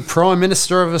the new Prime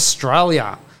Minister of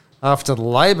Australia after the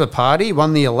Labor Party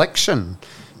won the election,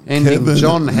 ending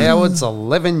John Howard's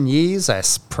 11 years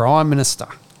as Prime Minister.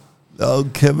 Oh,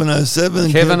 Kevin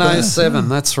 07. Kevin 07,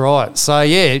 that's right. So,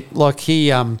 he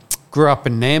grew up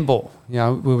in Nambour. You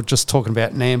know, we were just talking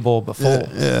about Nambour before.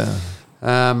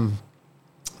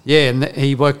 And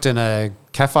he worked in a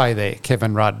cafe there,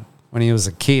 Kevin Rudd, when he was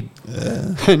a kid.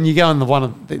 Yeah. And you go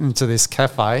into this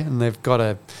cafe and they've got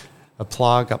a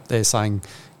plug up there saying,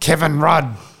 Kevin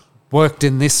Rudd worked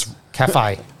in this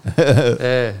cafe.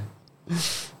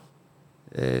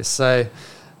 So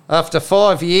after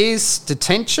 5 years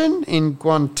detention in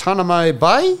Guantanamo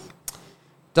Bay,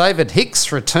 David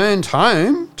Hicks returned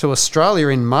home to Australia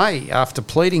in May after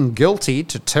pleading guilty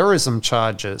to terrorism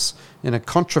charges in a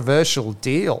controversial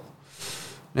deal.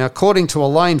 Now, according to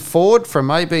Elaine Ford from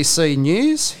ABC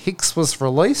News, Hicks was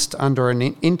released under an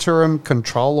interim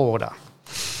control order.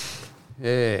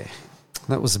 Yeah,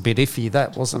 that was a bit iffy,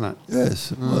 that, wasn't it?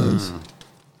 Yes, it was.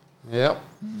 Yep.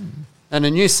 And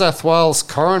a New South Wales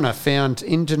coroner found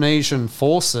Indonesian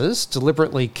forces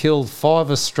deliberately killed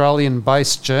 5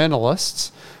 Australian-based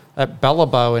journalists at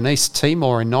Balibo in East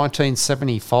Timor in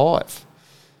 1975.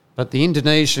 But the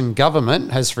Indonesian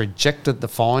government has rejected the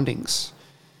findings.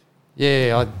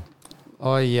 Yeah,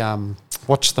 I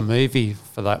watched the movie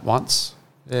for that once.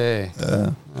 Yeah.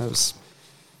 It was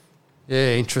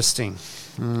interesting.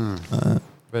 But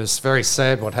it's very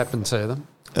sad what happened to them.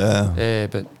 Yeah,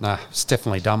 but it's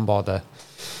definitely done by the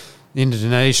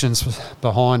Indonesians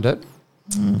behind it.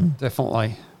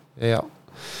 Definitely. Yeah.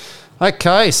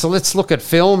 Okay, so let's look at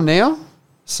film now.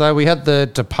 So we had The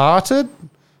Departed,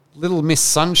 Little Miss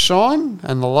Sunshine,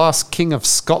 and The Last King of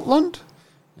Scotland,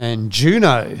 and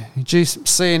Juno. Did you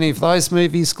see any of those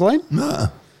movies, Glenn? No.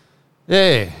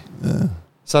 Yeah.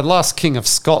 So The Last King of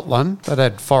Scotland, that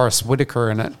had Forrest Whitaker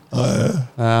in it.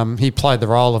 He played the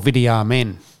role of Idi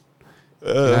Amin,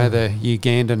 the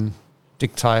Ugandan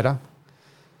dictator.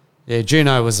 Yeah,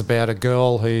 Juno was about a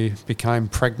girl who became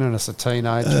pregnant as a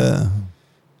teenager.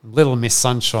 Little Miss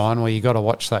Sunshine, well, you got to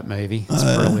watch that movie. It's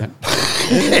brilliant.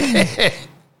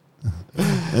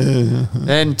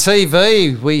 And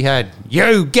TV, we had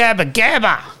Yo Gabba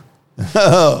Gabba.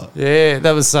 Yeah,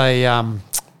 that was I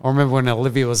remember when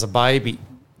Olivia was a baby.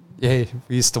 Yeah,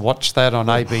 we used to watch that on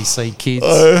ABC Kids.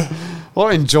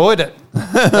 I enjoyed it.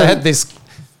 They had this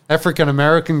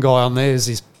African-American guy on there,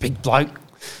 this big bloke,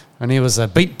 and he was a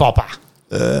beat bopper.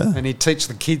 And he'd teach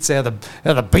the kids how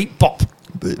to beat bop.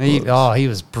 He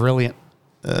was brilliant.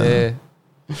 Yeah.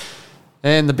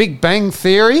 And The Big Bang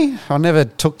Theory, I never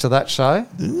took to that show.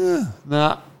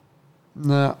 No.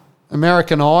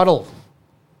 American Idol.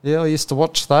 Yeah, I used to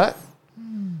watch that.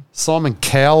 Simon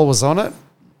Cowell was on it.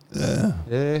 Yeah.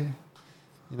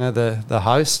 You know, the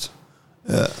host.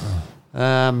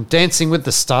 Dancing with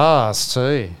the Stars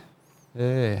too.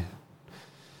 Yeah.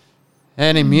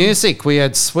 And in music, we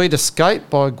had Sweet Escape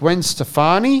by Gwen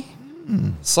Stefani,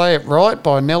 Say It Right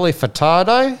by Nelly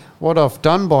Furtado, What I've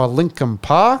Done by Linkin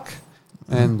Park,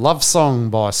 and Love Song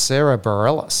by Sarah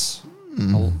Bareilles.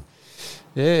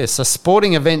 Yeah, so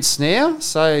sporting events now.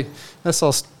 So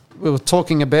we were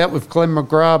talking about with Glenn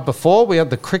McGrath before, we had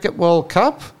the Cricket World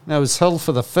Cup. Now, it was held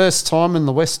for the first time in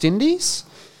the West Indies.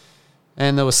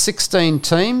 And there were 16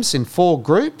 teams in 4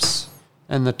 groups.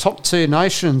 And the top 2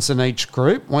 nations in each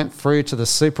group went through to the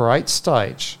Super 8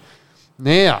 stage.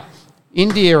 Now,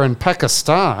 India and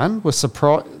Pakistan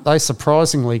they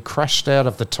surprisingly crashed out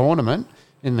of the tournament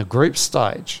in the group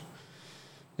stage.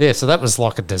 Yeah, so that was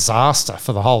like a disaster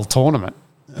for the whole tournament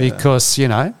because,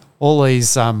 all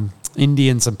these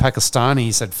Indians and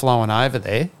Pakistanis had flown over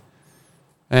there.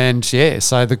 And,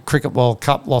 so the Cricket World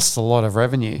Cup lost a lot of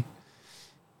revenue,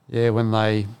 when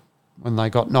they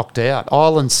got knocked out.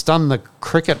 Ireland stunned the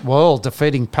cricket world,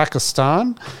 defeating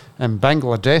Pakistan, and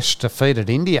Bangladesh defeated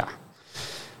India.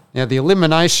 Now, the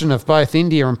elimination of both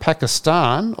India and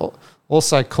Pakistan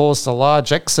also caused a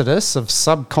large exodus of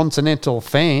subcontinental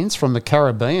fans from the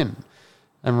Caribbean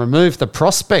and removed the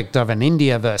prospect of an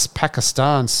India versus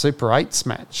Pakistan Super 8s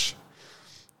match,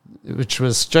 which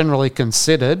was generally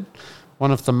considered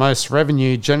one of the most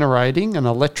revenue-generating and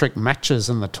electric matches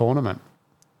in the tournament.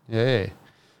 Yeah.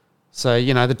 So,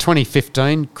 the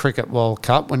 2015 Cricket World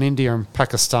Cup, when India and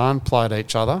Pakistan played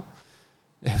each other,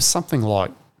 it was something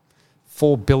like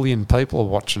 4 billion people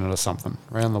were watching it or something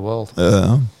around the world.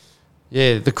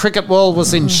 Yeah, the cricket world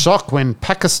was in shock when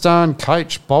Pakistan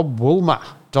coach Bob Woolmer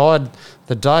died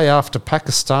the day after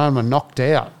Pakistan were knocked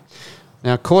out.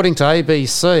 Now, according to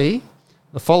ABC,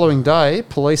 the following day,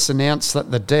 police announced that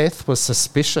the death was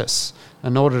suspicious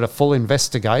and ordered a full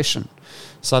investigation.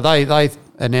 So they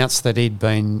announced that he'd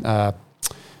been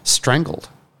strangled.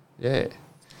 Yeah.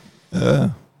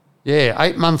 Yeah,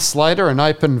 8 months later, an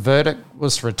open verdict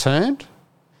was returned.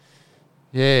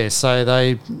 Yeah, so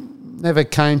they never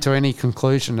came to any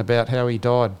conclusion about how he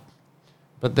died.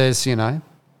 But there's,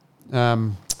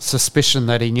 suspicion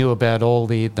that he knew about all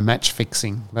the match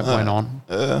fixing that went on.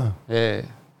 Yeah.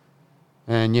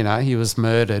 And, he was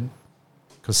murdered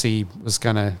because he was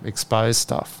going to expose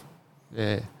stuff.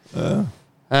 Yeah.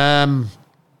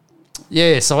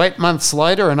 So 8 months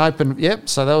later,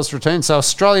 so that was returned. So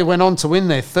Australia went on to win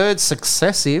their 3rd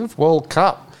successive World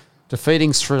Cup,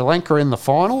 defeating Sri Lanka in the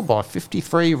final by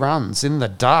 53 runs in the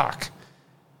dark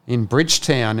in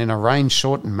Bridgetown in a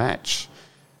rain-shortened match.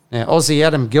 Now, Aussie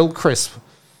Adam Gilchrist,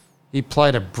 he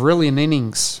played a brilliant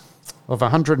innings of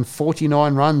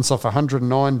 149 runs off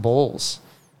 109 balls.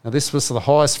 Now, this was the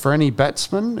highest for any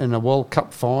batsman in a World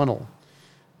Cup final.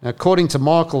 Now, according to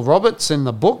Michael Roberts in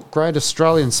the book, Great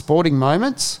Australian Sporting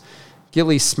Moments,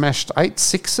 Gilly smashed 8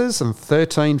 sixes and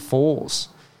 13 fours.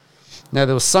 Now,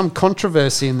 there was some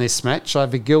controversy in this match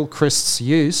over Gilchrist's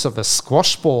use of a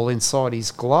squash ball inside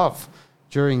his glove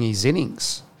during his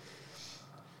innings.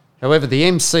 However, the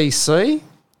MCC,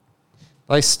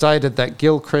 they stated that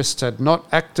Gilchrist had not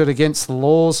acted against the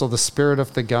laws or the spirit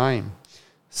of the game,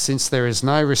 since there is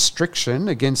no restriction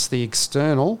against the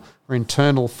external or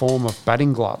internal form of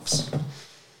batting gloves.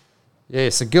 Yeah,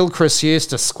 so Gilchrist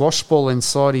used a squash ball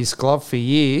inside his glove for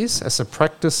years as a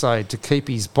practice aid to keep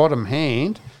his bottom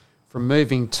hand from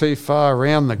moving too far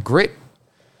around the grit.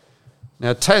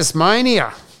 Now,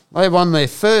 Tasmania, they won their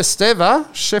first ever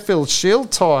Sheffield Shield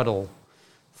title,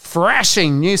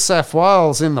 thrashing New South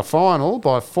Wales in the final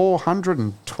by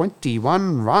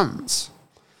 421 runs.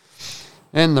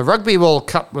 And the Rugby World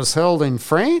Cup was held in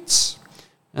France,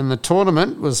 and the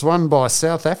tournament was won by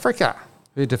South Africa,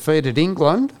 who defeated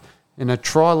England in a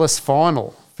tryless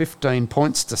final, 15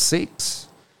 points to 6.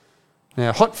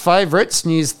 Now, hot favourites,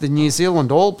 the New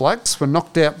Zealand All Blacks, were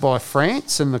knocked out by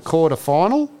France in the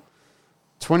quarter-final,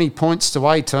 20 points to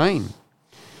 18.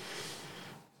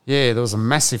 Yeah, there was a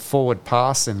massive forward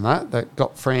pass in that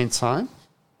got France home.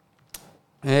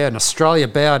 Yeah, and Australia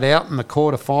bowed out in the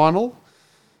quarter-final.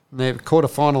 Their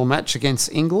quarter-final match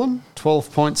against England,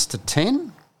 12 points to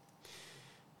 10.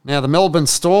 Now, the Melbourne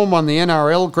Storm won the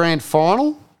NRL Grand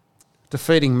Final,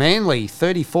 defeating Manly,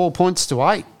 34 points to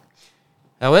 8.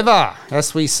 However,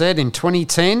 as we said, in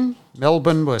 2010,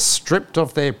 Melbourne were stripped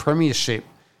of their premiership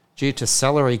due to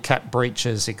salary cap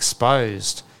breaches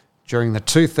exposed during the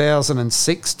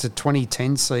 2006 to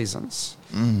 2010 seasons.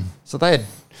 So they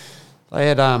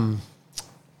had the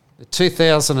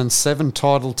 2007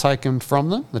 title taken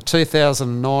from them, the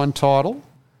 2009 title.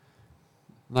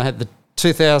 They had the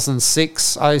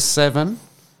 2006, 07,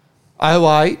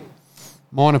 08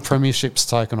 minor premierships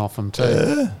taken off them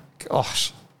too.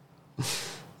 Gosh.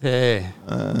 Yeah.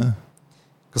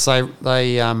 Because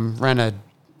they ran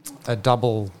a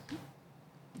double,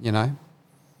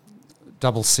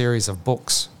 double series of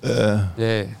books.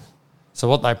 Yeah. So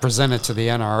what they presented to the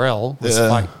NRL was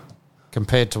fake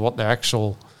compared to what their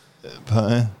actual...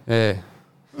 Pay. Yeah.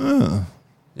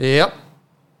 Yep.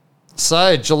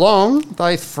 So Geelong,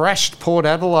 they thrashed Port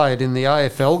Adelaide in the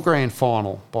AFL Grand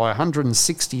Final by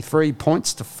 163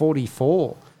 points to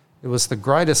 44. It was the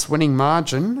greatest winning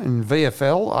margin in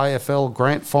VFL AFL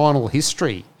Grand Final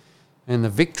history, and the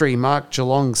victory marked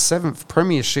Geelong's 7th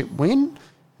premiership win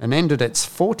and ended its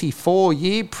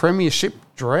 44-year premiership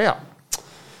drought.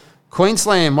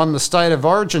 Queensland won the State of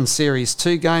Origin series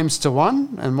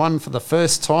 2-1 and won for the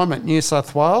first time at New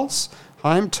South Wales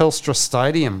home Telstra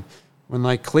Stadium when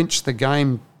they clinched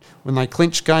game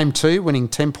 2, winning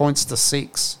 10 points to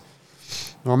 6.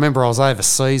 I remember I was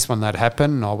overseas when that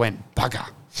happened and I went, bugger.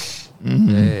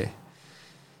 Yeah.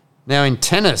 Now in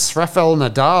tennis, Rafael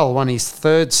Nadal won his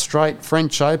 3rd straight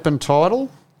French Open title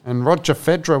and Roger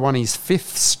Federer won his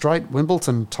 5th straight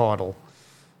Wimbledon title.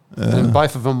 And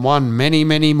both of them won many,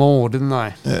 many more, didn't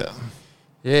they? Yeah.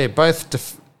 Yeah,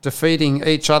 both defeating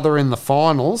each other in the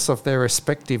finals of their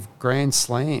respective Grand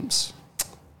Slams.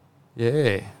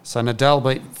 Yeah, so Nadal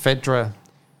beat Federer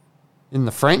in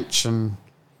the French and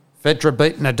Federer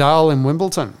beat Nadal in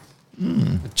Wimbledon.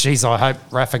 Geez, I hope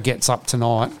Rafa gets up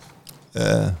tonight.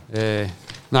 Yeah. Yeah.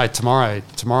 No, tomorrow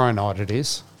night it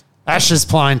is. Ash is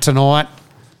playing tonight.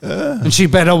 And she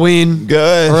better win.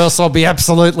 Go. Or else I'll be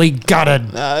absolutely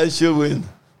gutted. No, she'll win.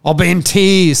 I'll be in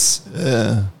tears.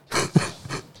 Yeah.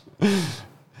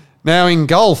 Now in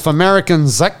golf, American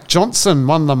Zach Johnson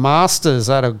won the Masters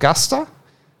at Augusta,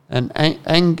 and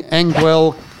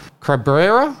Angel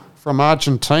Cabrera from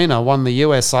Argentina won the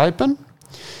US Open.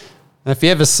 And if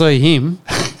you ever see him,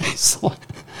 he's like,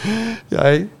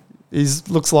 he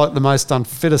looks like the most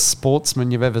unfittest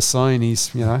sportsman you've ever seen.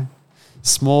 He's,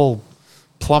 small,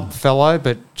 plump fellow,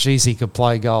 but geez, he could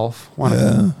play golf. Won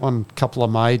a couple of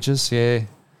majors, yeah.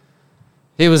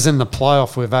 He was in the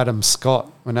playoff with Adam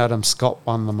Scott when Adam Scott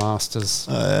won the Masters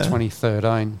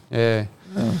 2013. Yeah.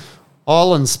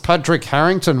 Ireland's Patrick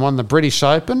Harrington won the British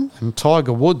Open and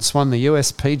Tiger Woods won the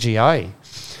US PGA.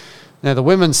 Now, the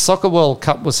Women's Soccer World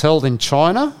Cup was held in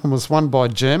China and was won by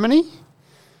Germany.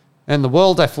 And the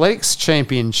World Athletics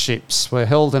Championships were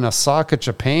held in Osaka,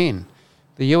 Japan.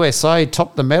 The USA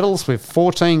topped the medals with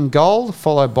 14 gold,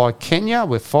 followed by Kenya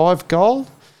with 5 gold.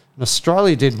 And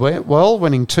Australia did well,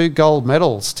 winning 2 gold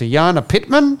medals to Jana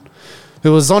Pittman,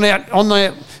 who was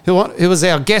who was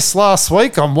our guest last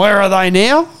week on Where Are They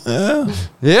Now? Yeah.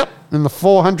 Yep, in the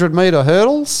 400-metre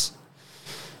hurdles.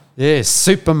 Yeah,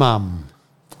 Supermum.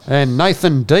 And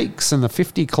Nathan Deeks in the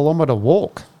 50-kilometre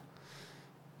walk.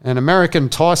 And American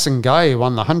Tyson Gay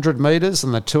won the 100 metres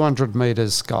and the 200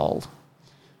 metres gold.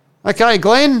 Okay,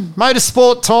 Glenn,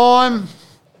 motorsport time.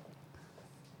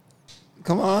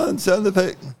 Come on, sound the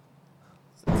pick.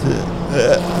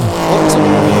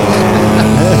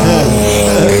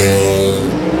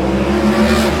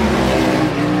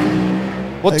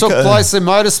 What took place in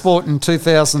motorsport in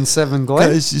 2007,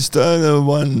 Glenn? Casey Stoner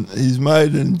won his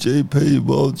maiden GP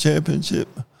World Championship.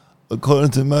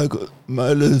 According to Australian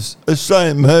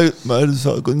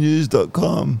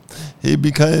MotorcycleNews.com, he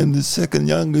became the second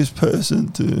youngest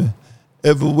person to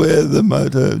ever wear the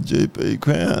MotoGP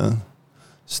crown.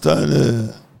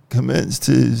 Stoner commenced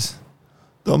his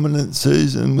dominant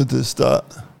season with a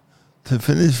start to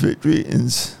finish victory in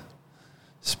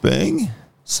Sepang.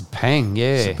 Sepang,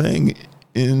 yeah. Sepang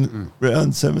in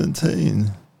round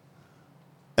 17.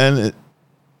 And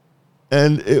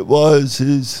it was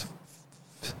his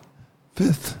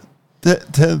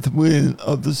 10th win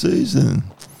of the season.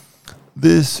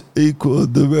 This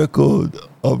equaled the record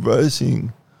of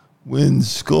racing wins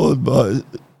scored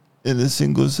in a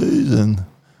single season.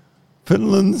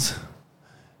 Finland's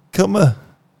Kimi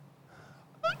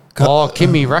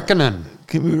Räikkönen.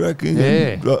 Kimi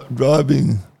Räikkönen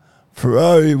driving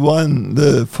Ferrari won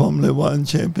the Formula One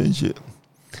championship.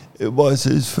 It was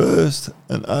his first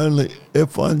and only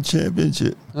F1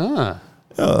 championship.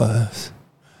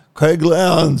 Craig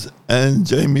Lowndes and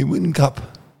Jamie Whincup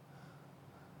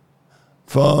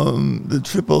from the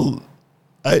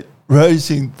 888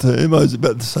 racing team, I was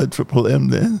about to say Triple M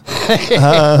then,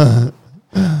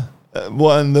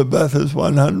 won the Bathurst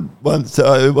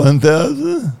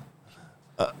 1000.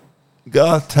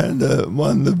 Garth Tander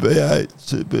won the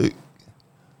V8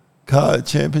 Supercar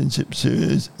Championship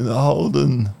Series, and the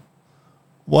Holden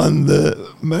won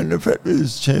the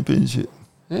Manufacturers Championship.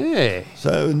 Yeah.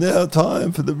 So now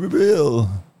time for the reveal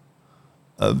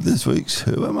of this week's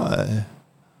Who Am I?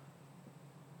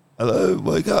 Hello,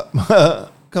 wake up.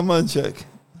 Come on, Jack.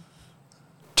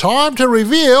 Time to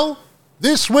reveal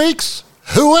this week's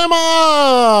Who Am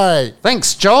I?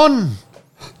 Thanks, John.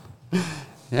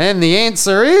 And the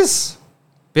answer is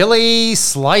Billy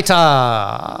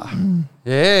Slater.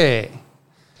 Yeah.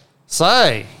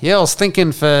 So, yeah, I was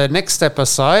thinking for next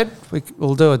episode,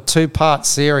 we'll do a 2-part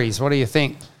series. What do you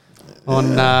think?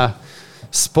 On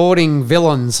sporting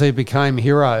villains who became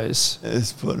heroes. Yeah,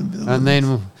 sporting villains. And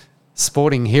then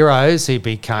sporting heroes who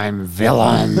became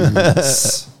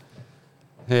villains.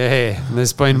 Yeah, and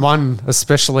there's been one,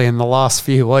 especially in the last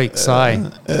few weeks,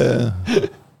 who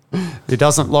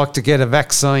doesn't like to get a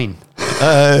vaccine.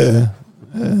 Yeah.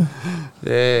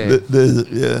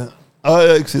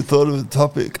 I actually thought of a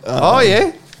topic.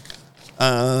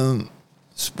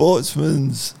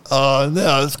 Sportsmen's. Oh,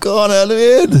 now it's gone out of my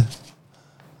head.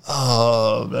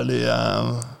 Oh, bloody.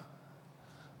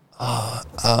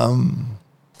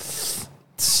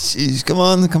 Jeez, come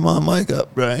on, wake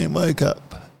up, brain, wake up.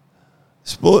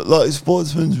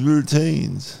 Sportsmen's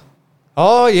routines.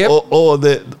 Oh, yep. Or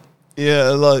that,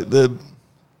 like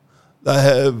they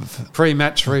have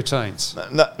pre-match routines.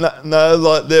 No,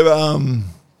 like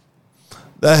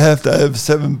they have to have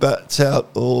 7 bats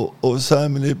out or so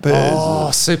many pairs.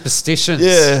 Oh, superstitions.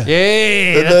 Yeah.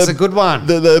 Yeah, that's a good one.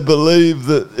 That they believe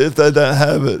that if they don't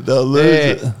have it, they'll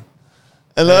lose it.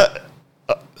 And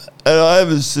I have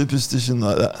a superstition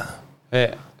like that.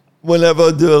 Yeah. Whenever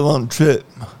I do a long trip,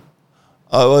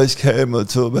 I always carry my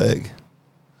tour bag.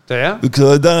 Do you?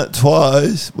 Because I've done it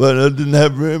twice when I didn't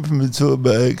have room for my tour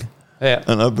bag. Yeah.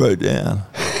 And I broke down.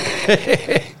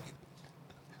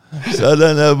 So I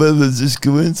don't know whether it's just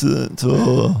coincidence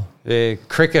or... Yeah,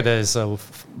 cricketers are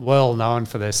well known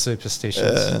for their superstitions.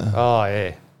 Yeah. Oh,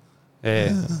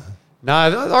 yeah. No,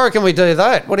 I reckon we do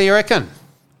that. What do you reckon?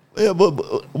 Yeah, but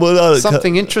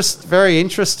something very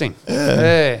interesting.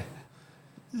 Yeah.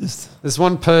 There's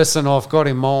one person I've got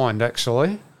in mind,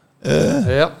 actually. Yeah.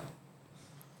 Yep.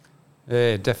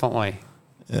 Yeah, definitely.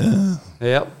 Yeah.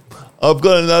 Yep. I've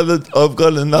got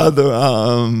another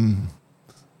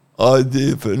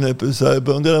idea for an episode,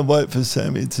 but I'm going to wait for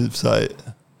Sammy to say it.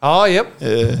 Oh, yep.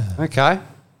 Yeah. Okay.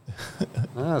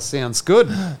 Sounds good.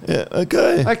 Yeah,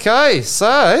 okay. Okay,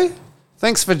 so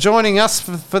thanks for joining us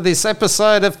for this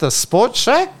episode of the Sports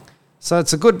Shack. So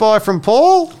it's a goodbye from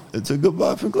Paul. It's a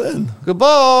goodbye from Glenn.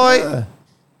 Goodbye. Yeah.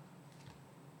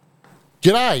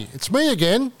 G'day, it's me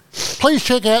again. Please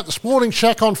check out the Sporting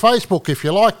Shack on Facebook if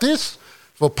you like this,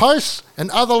 for posts and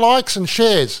other likes and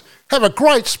shares. Have a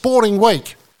great sporting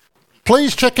week.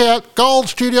 Please check out Gold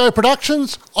Studio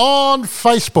Productions on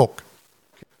Facebook.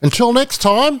 Until next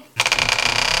time,